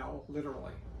in hell,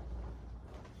 literally.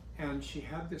 And she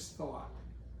had this thought,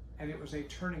 and it was a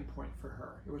turning point for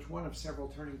her. It was one of several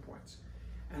turning points.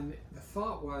 And the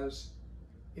thought was,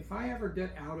 if I ever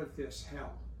get out of this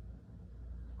hell,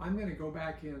 I'm going to go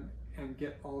back in and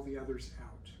get all the others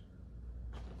out.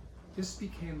 This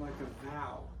became like a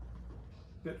vow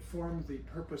that formed the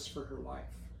purpose for her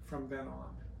life from then on.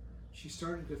 She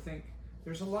started to think,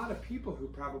 there's a lot of people who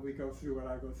probably go through what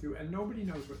I go through, and nobody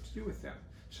knows what to do with them.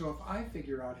 So if I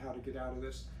figure out how to get out of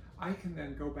this, I can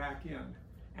then go back in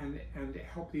and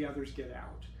help the others get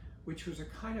out, which was a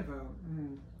kind of a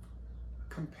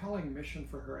compelling mission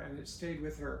for her, and it stayed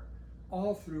with her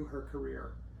all through her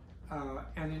career.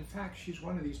 And in fact, she's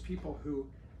one of these people who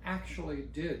actually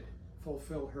did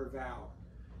fulfill her vow.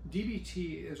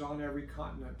 DBT is on every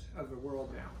continent of the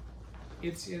world now.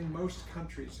 It's in most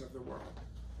countries of the world.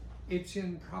 It's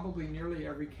in probably nearly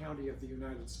every county of the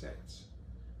United States.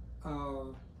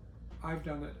 I've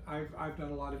done it. I've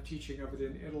done a lot of teaching of it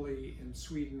in Italy, in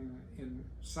Sweden,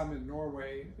 some in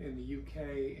Norway, in the UK,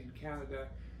 in Canada,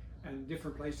 and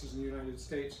different places in the United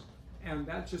States. And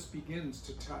that just begins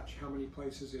to touch how many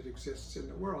places it exists in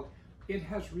the world. It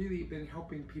has really been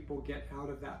helping people get out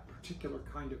of that particular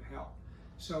kind of hell.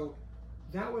 So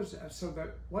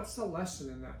what's the lesson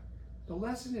in that? The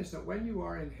lesson is that when you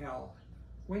are in hell,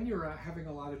 when you're having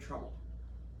a lot of trouble,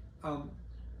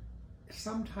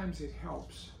 sometimes it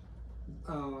helps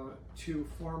to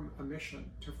form a mission,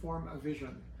 to form a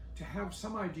vision, to have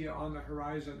some idea on the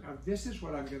horizon of, this is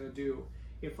what I'm going to do.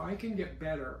 If I can get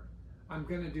better, I'm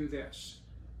going to do this.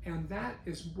 And that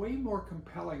is way more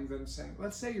compelling than saying,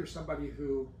 let's say you're somebody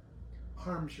who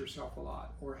harms yourself a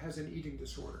lot or has an eating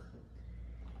disorder.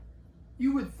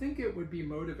 You would think it would be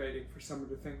motivating for someone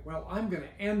to think, well, I'm going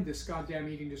to end this goddamn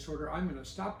eating disorder. I'm going to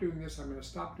stop doing this. I'm going to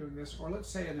stop doing this. Or let's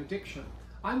say an addiction.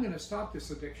 I'm going to stop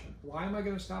this addiction. Why am I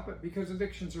going to stop it? Because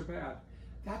addictions are bad.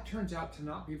 That turns out to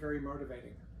not be very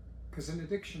motivating, because an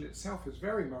addiction itself is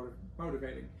very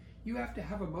motivating. You have to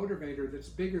have a motivator that's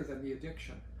bigger than the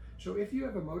addiction. So if you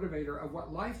have a motivator of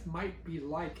what life might be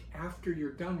like after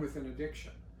you're done with an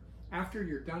addiction, after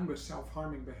you're done with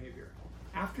self-harming behavior,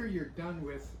 after you're done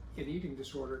with an eating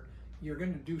disorder, you're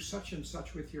going to do such and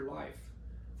such with your life,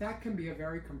 that can be a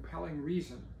very compelling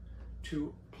reason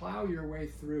to plow your way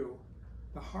through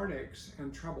the heartaches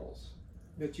and troubles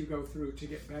that you go through to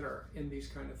get better in these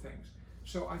kind of things.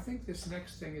 So I think this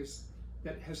next thing is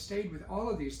that has stayed with all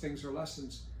of these things are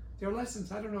lessons. They're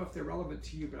lessons, I don't know if they're relevant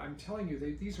to you, but I'm telling you,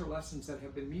 these are lessons that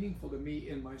have been meaningful to me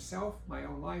in myself, my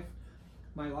own life,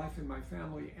 my life in my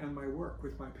family, and my work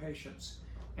with my patients.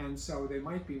 And so they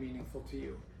might be meaningful to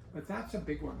you. But that's a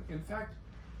big one. In fact,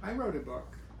 I wrote a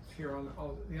book here on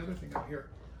the other thing up here.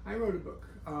 I wrote a book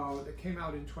that came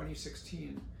out in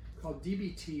 2016 called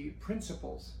DBT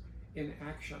Principles in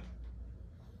Action.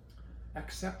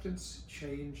 Acceptance,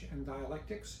 change, and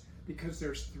dialectics, because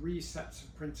there's 3 sets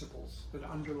of principles that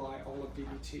underlie all of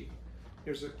DBT.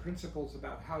 There's principles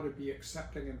about how to be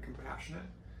accepting and compassionate.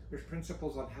 There's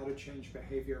principles on how to change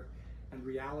behavior and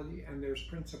reality, and there's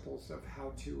principles of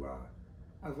how to,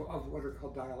 of what are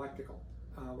called dialectical,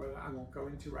 what I won't go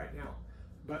into right now.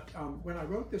 But when I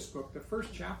wrote this book, the first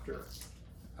chapter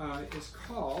is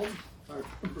called,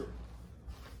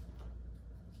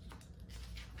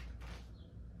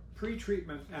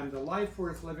 Pre-Treatment and the Life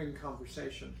Worth Living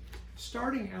Conversation.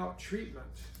 Starting out treatment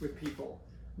with people,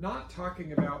 not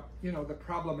talking about, the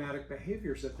problematic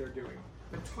behaviors that they're doing,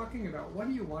 but talking about, what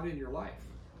do you want in your life?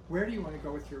 Where do you want to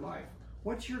go with your life?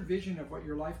 What's your vision of what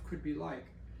your life could be like?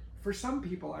 For some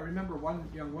people, I remember one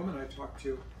young woman I talked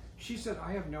to, she said,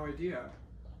 I have no idea.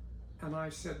 And I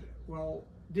said, well,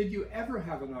 did you ever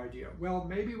have an idea? Well,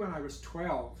 maybe when I was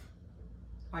 12,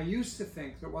 I used to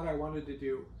think that what I wanted to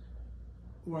do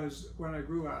was, when I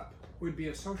grew up, would be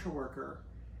a social worker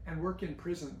and work in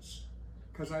prisons,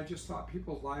 because I just thought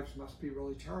people's lives must be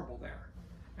really terrible there.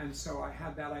 And so I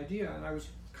had that idea, and I was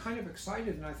kind of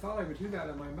excited, and I thought I would do that,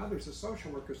 and my mother's a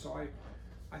social worker, so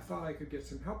I thought I could get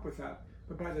some help with that.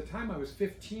 But by the time I was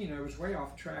 15, I was way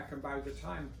off track, and by the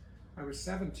time I was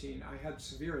 17, I had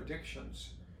severe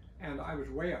addictions, and I was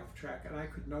way off track, and I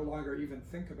could no longer even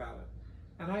think about it.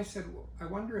 And I said, well, I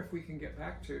wonder if we can get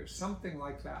back to something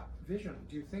like that vision.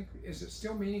 Do you think, is it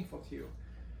still meaningful to you?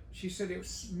 She said, it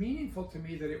was meaningful to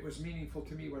me that it was meaningful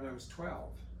to me when I was 12.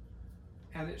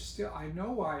 And it's still, I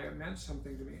know why it meant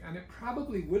something to me, and it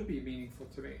probably would be meaningful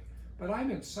to me, but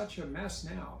I'm in such a mess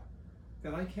now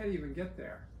that I can't even get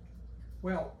there.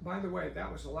 Well, by the way,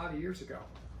 that was a lot of years ago.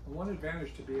 And one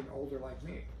advantage to being older like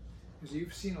me is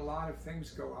you've seen a lot of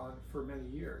things go on for many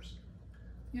years.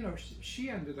 You know, she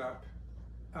ended up,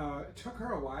 it took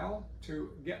her a while to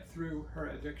get through her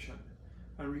addiction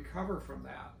and recover from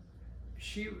that.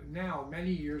 She now,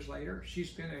 many years later, she's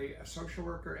been a social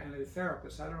worker and a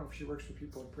therapist. I don't know if she works with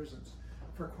people in prisons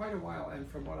for quite a while, and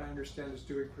from what I understand is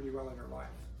doing pretty well in her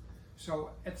life. So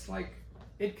it's like,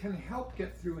 it can help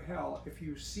get through hell if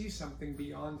you see something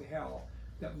beyond hell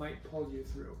that might pull you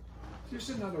through.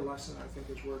 Here's another lesson I think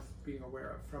is worth being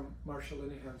aware of from Marsha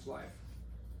Linehan's life.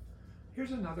 Here's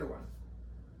another one.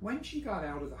 When she got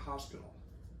out of the hospital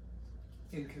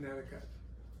in Connecticut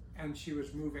and she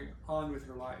was moving on with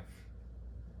her life,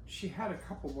 she had a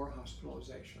couple more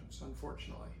hospitalizations,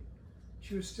 unfortunately.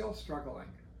 She was still struggling.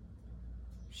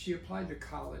 She applied to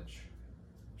college.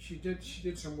 She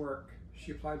did some work.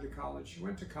 She applied to college. She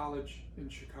went to college in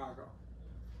Chicago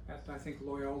at, I think,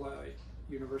 Loyola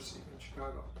University in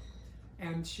Chicago.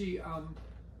 And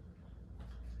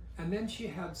and then she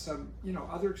had some,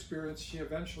 other experience. She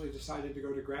eventually decided to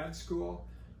go to grad school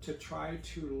to try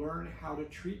to learn how to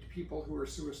treat people who are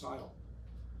suicidal.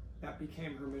 That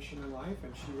became her mission in life,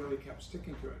 and she really kept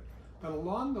sticking to it. But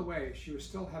along the way, she was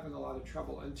still having a lot of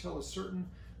trouble until a certain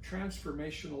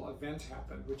transformational event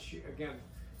happened, which, again,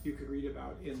 you could read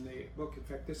about in the book. In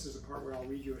fact, this is the part where I'll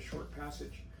read you a short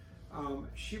passage.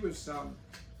 She was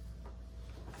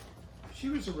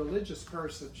a religious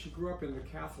person. She grew up in the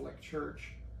Catholic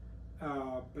Church,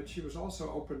 but she was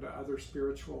also open to other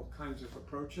spiritual kinds of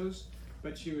approaches.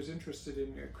 But she was interested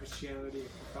in Christianity and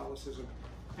Catholicism.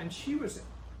 And she was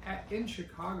in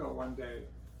Chicago one day.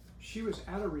 She was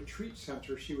at a retreat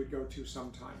center she would go to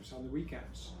sometimes on the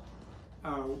weekends,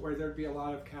 where there'd be a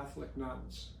lot of Catholic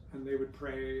nuns, and they would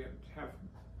pray and have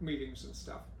meetings and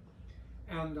stuff.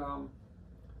 And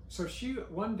so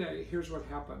one day, here's what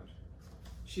happened.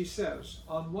 She says,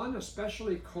 on one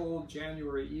especially cold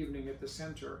January evening at the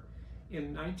center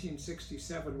in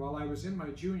 1967, while I was in my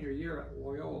junior year at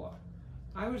Loyola,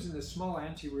 I was in the small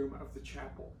anteroom of the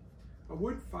chapel. A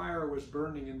wood fire was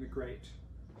burning in the grate.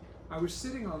 I was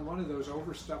sitting on one of those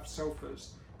overstuffed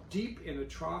sofas, deep in a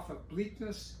trough of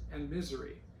bleakness and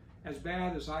misery, as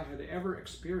bad as I had ever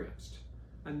experienced.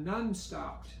 A nun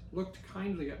stopped, looked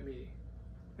kindly at me,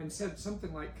 and said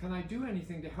something like, "Can I do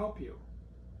anything to help you?"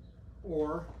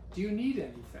 Or, "Do you need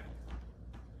anything?"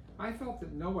 I felt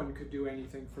that no one could do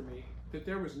anything for me, that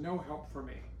there was no help for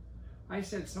me. I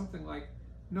said something like,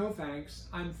 "No thanks,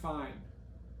 I'm fine."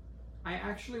 I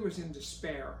actually was in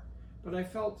despair, but I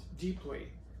felt deeply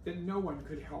that no one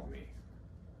could help me.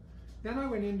 Then I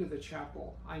went into the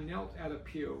chapel. I knelt at a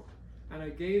pew, and I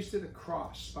gazed at a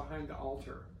cross behind the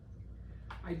altar.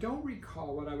 I don't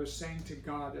recall what I was saying to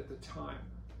God at the time,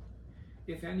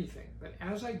 if anything, but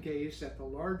as I gazed at the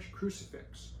large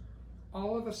crucifix,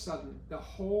 all of a sudden the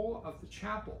whole of the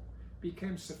chapel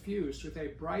became suffused with a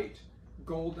bright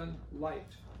golden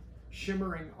light,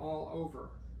 shimmering all over.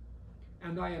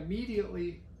 And I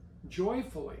immediately,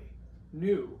 joyfully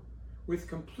knew with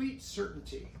complete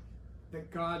certainty that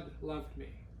God loved me,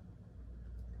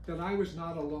 that I was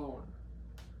not alone.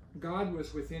 God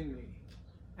was within me,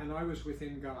 and I was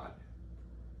within God.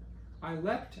 I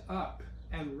leapt up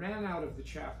and ran out of the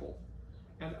chapel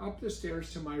and up the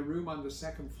stairs to my room on the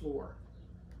second floor.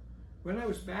 When I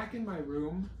was back in my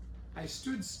room, I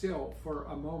stood still for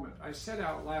a moment. I said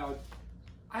out loud,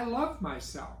 "I love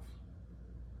myself."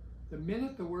 The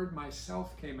minute the word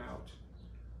myself came out,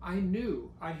 I knew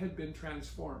I had been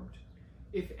transformed.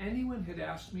 If anyone had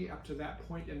asked me up to that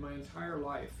point in my entire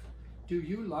life, "Do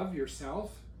you love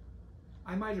yourself?"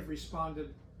 I might have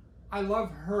responded, "I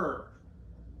love her."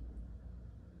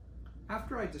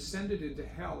 After I descended into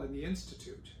hell in the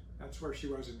Institute, that's where she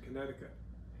was in Connecticut,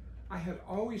 I had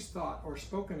always thought or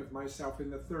spoken of myself in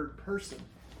the third person,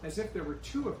 as if there were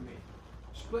two of me,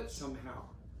 split somehow.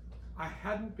 I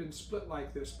hadn't been split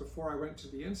like this before I went to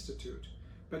the Institute,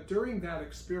 But during that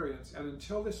experience, and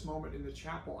until this moment in the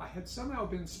chapel, I had somehow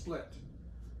been split.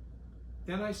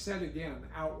 Then I said again,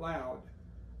 out loud,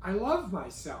 I love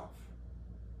myself.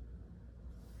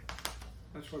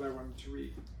 That's what I wanted to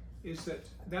read.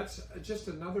 That's just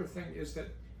another thing, is that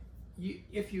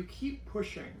if you keep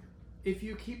pushing, if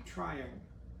you keep trying,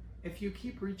 if you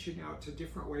keep reaching out to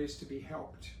different ways to be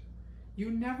helped, you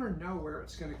never know where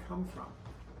it's going to come from.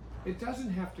 It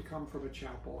doesn't have to come from a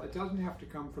chapel. It doesn't have to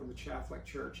come from the Catholic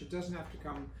Church. It doesn't have to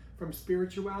come from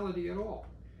spirituality at all.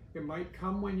 It might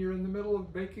come when you're in the middle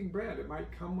of baking bread. It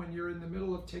might come when you're in the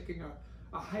middle of taking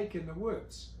a hike in the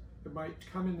woods. It might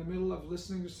come in the middle of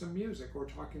listening to some music or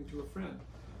talking to a friend.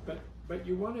 But what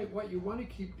you want to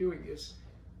keep doing is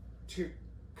to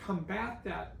combat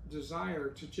that desire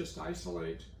to just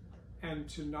isolate and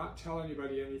to not tell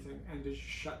anybody anything and to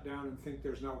shut down and think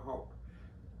there's no hope.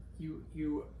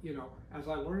 You know, as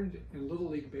I learned in Little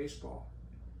League Baseball,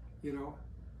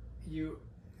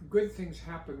 good things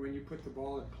happen when you put the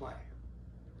ball in play.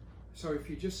 So if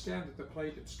you just stand at the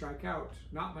plate and strike out,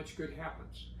 not much good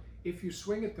happens. If you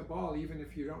swing at the ball, even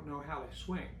if you don't know how to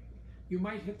swing, you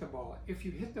might hit the ball. If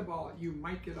you hit the ball, you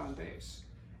might get on base.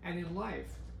 And in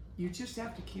life, you just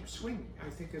have to keep swinging, I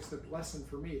think is the lesson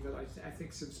for me that I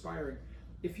think is inspiring.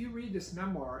 If you read this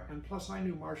memoir, and plus I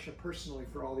knew Marcia personally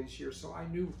for all these years, so I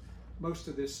knew most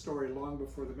of this story long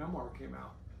before the memoir came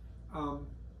out.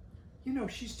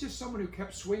 She's just someone who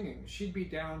kept swinging. She'd be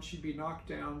down, she'd be knocked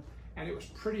down, and it was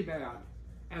pretty bad.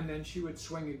 And then she would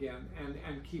swing again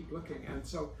and keep looking. And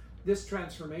so this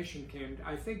transformation came,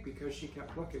 I think, because she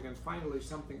kept looking, and finally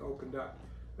something opened up.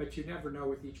 But you never know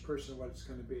with each person what it's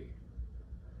going to be.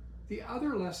 The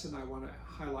other lesson I want to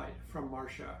highlight from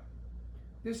Marcia,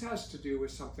 this has to do with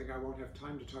something I won't have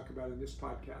time to talk about in this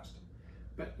podcast,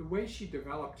 but the way she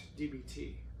developed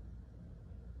DBT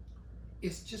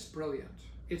is just brilliant.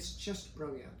 It's just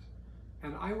brilliant.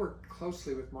 And I worked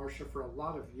closely with Marcia for a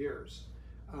lot of years,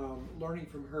 learning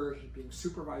from her, being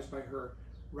supervised by her,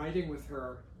 writing with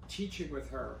her, teaching with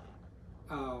her,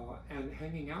 and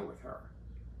hanging out with her.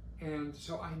 And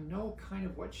so I know kind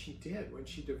of what she did when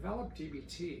she developed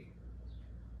DBT.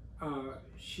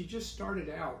 She just started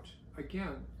out,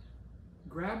 again,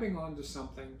 grabbing onto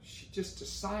something. She just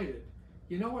decided,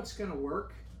 you know what's going to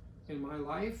work in my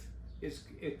life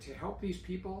to help these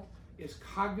people is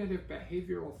cognitive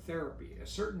behavioral therapy, a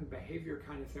certain behavior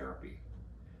kind of therapy,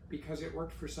 because it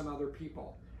worked for some other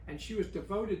people. And she was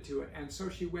devoted to it, and so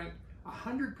she went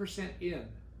 100% in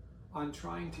on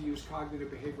trying to use cognitive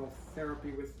behavioral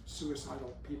therapy with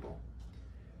suicidal people.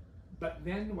 But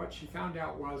then what she found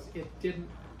out was it didn't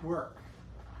work.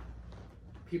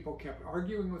 People kept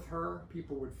arguing with her,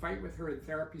 people would fight with her in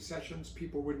therapy sessions,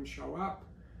 people wouldn't show up,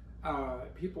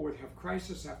 people would have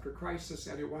crisis after crisis,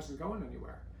 and it wasn't going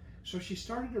anywhere. So she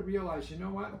started to realize, you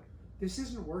know what, this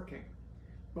isn't working.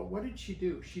 But what did she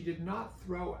do? She did not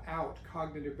throw out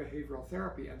cognitive behavioral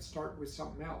therapy and start with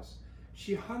something else.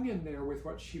 She hung in there with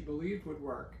what she believed would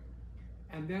work,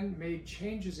 and then made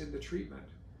changes in the treatment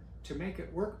to make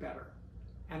it work better.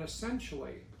 And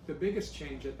essentially, the biggest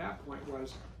change at that point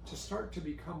was to start to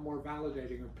become more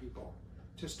validating of people,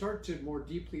 to start to more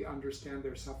deeply understand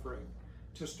their suffering,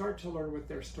 to start to learn what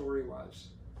their story was,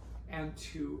 and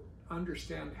to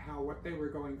understand how what they were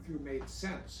going through made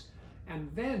sense. And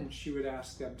then she would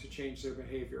ask them to change their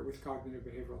behavior with cognitive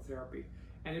behavioral therapy.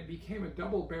 And it became a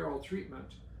double-barrel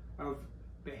treatment of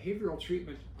behavioral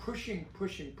treatment, pushing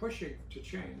to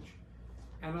change.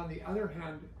 And on the other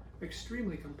hand,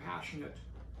 extremely compassionate,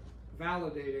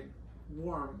 validating,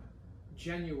 warm,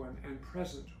 genuine, and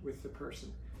present with the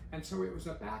person. And so it was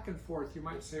a back and forth. You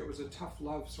might say it was a tough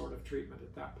love sort of treatment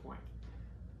at that point.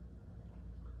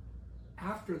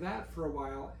 After that, for a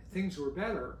while, things were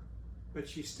better, but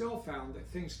she still found that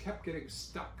things kept getting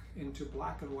stuck into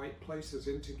black and white places,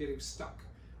 into getting stuck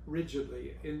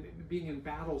rigidly, in being in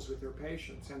battles with their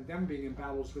patients, and them being in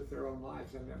battles with their own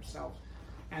lives and themselves.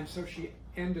 And so she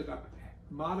ended up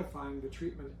modifying the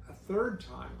treatment a third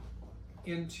time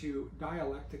into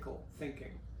dialectical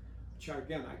thinking, which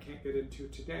again, I can't get into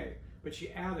today, but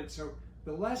she added, so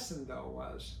the lesson though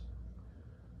was,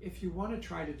 if you want to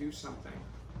try to do something,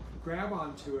 grab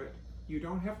onto it. You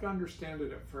don't have to understand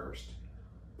it at first.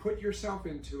 Put yourself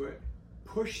into it,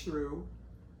 push through,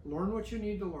 learn what you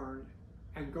need to learn,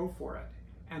 and go for it.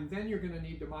 And then you're going to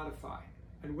need to modify.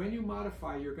 And when you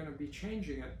modify, you're going to be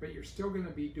changing it, but you're still going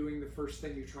to be doing the first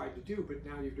thing you tried to do, but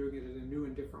now you're doing it in a new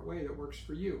and different way that works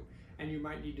for you. And you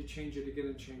might need to change it again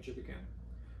and change it again.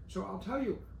 So I'll tell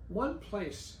you one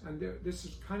place, and this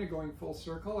is kind of going full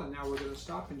circle, and now we're going to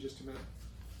stop in just a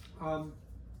minute.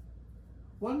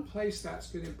 One place that's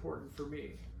been important for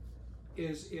me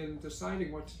is in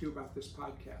deciding what to do about this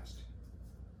podcast.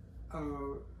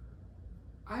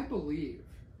 I believe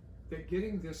that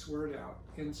getting this word out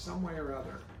in some way or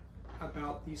other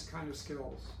about these kind of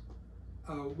skills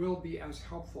will be as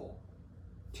helpful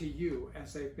to you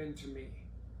as they've been to me,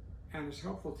 and as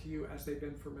helpful to you as they've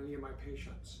been for many of my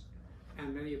patients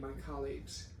and many of my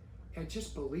colleagues. And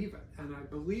just believe it. And I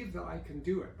believe that I can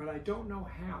do it, but I don't know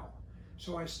how.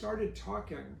 So I started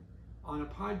talking on a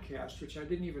podcast, which I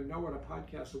didn't even know what a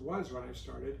podcast was when I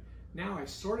started. Now I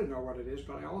sort of know what it is,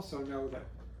 but I also know that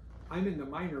I'm in the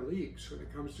minor leagues when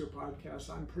it comes to a podcast.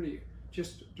 I'm pretty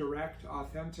just direct,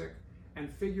 authentic, and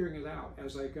figuring it out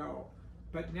as I go.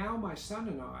 But now my son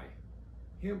and I,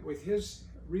 him with his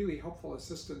really helpful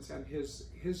assistance and his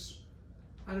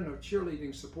I don't know,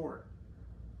 cheerleading support,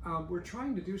 we're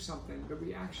trying to do something, but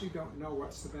we actually don't know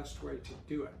what's the best way to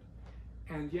do it.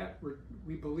 And yet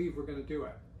we believe we're going to do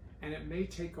it. And it may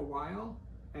take a while,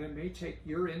 and it may take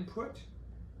your input,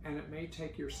 and it may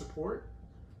take your support.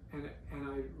 And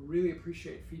I really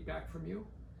appreciate feedback from you,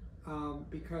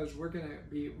 because we're going to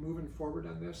be moving forward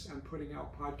on this and putting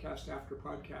out podcast after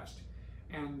podcast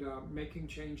and making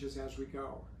changes as we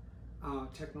go,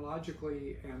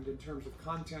 technologically and in terms of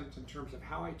content, in terms of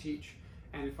how I teach,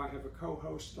 and if I have a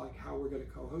co-host, like how we're going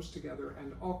to co-host together,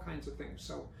 and all kinds of things.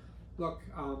 So look,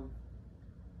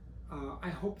 I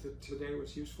hope that today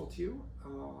was useful to you.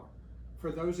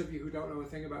 For those of you who don't know a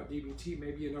thing about DBT,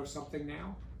 maybe you know something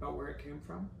now about where it came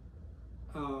from.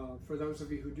 For those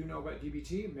of you who do know about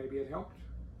DBT, maybe it helped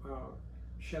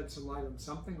shed some light on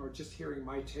something, or just hearing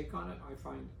my take on it, I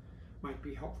find might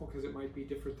be helpful because it might be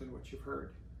different than what you've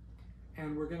heard.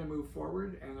 And we're going to move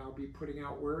forward, and I'll be putting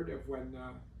out word of when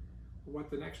what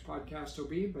the next podcast will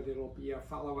be, but it'll be a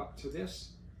follow-up to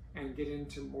this and get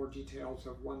into more details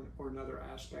of one or another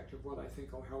aspect of what I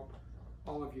think will help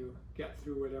all of you get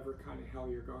through whatever kind of hell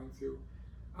you're going through.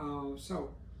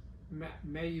 So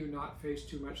may you not face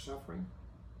too much suffering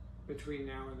between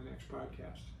now and the next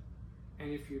podcast.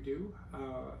 And if you do,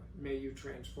 may you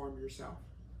transform yourself,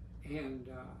 and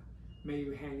may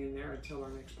you hang in there until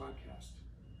our next podcast.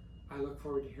 I look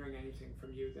forward to hearing anything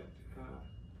from you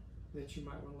that you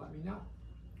might want to let me know.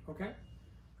 Okay? I'm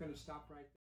going to stop right there.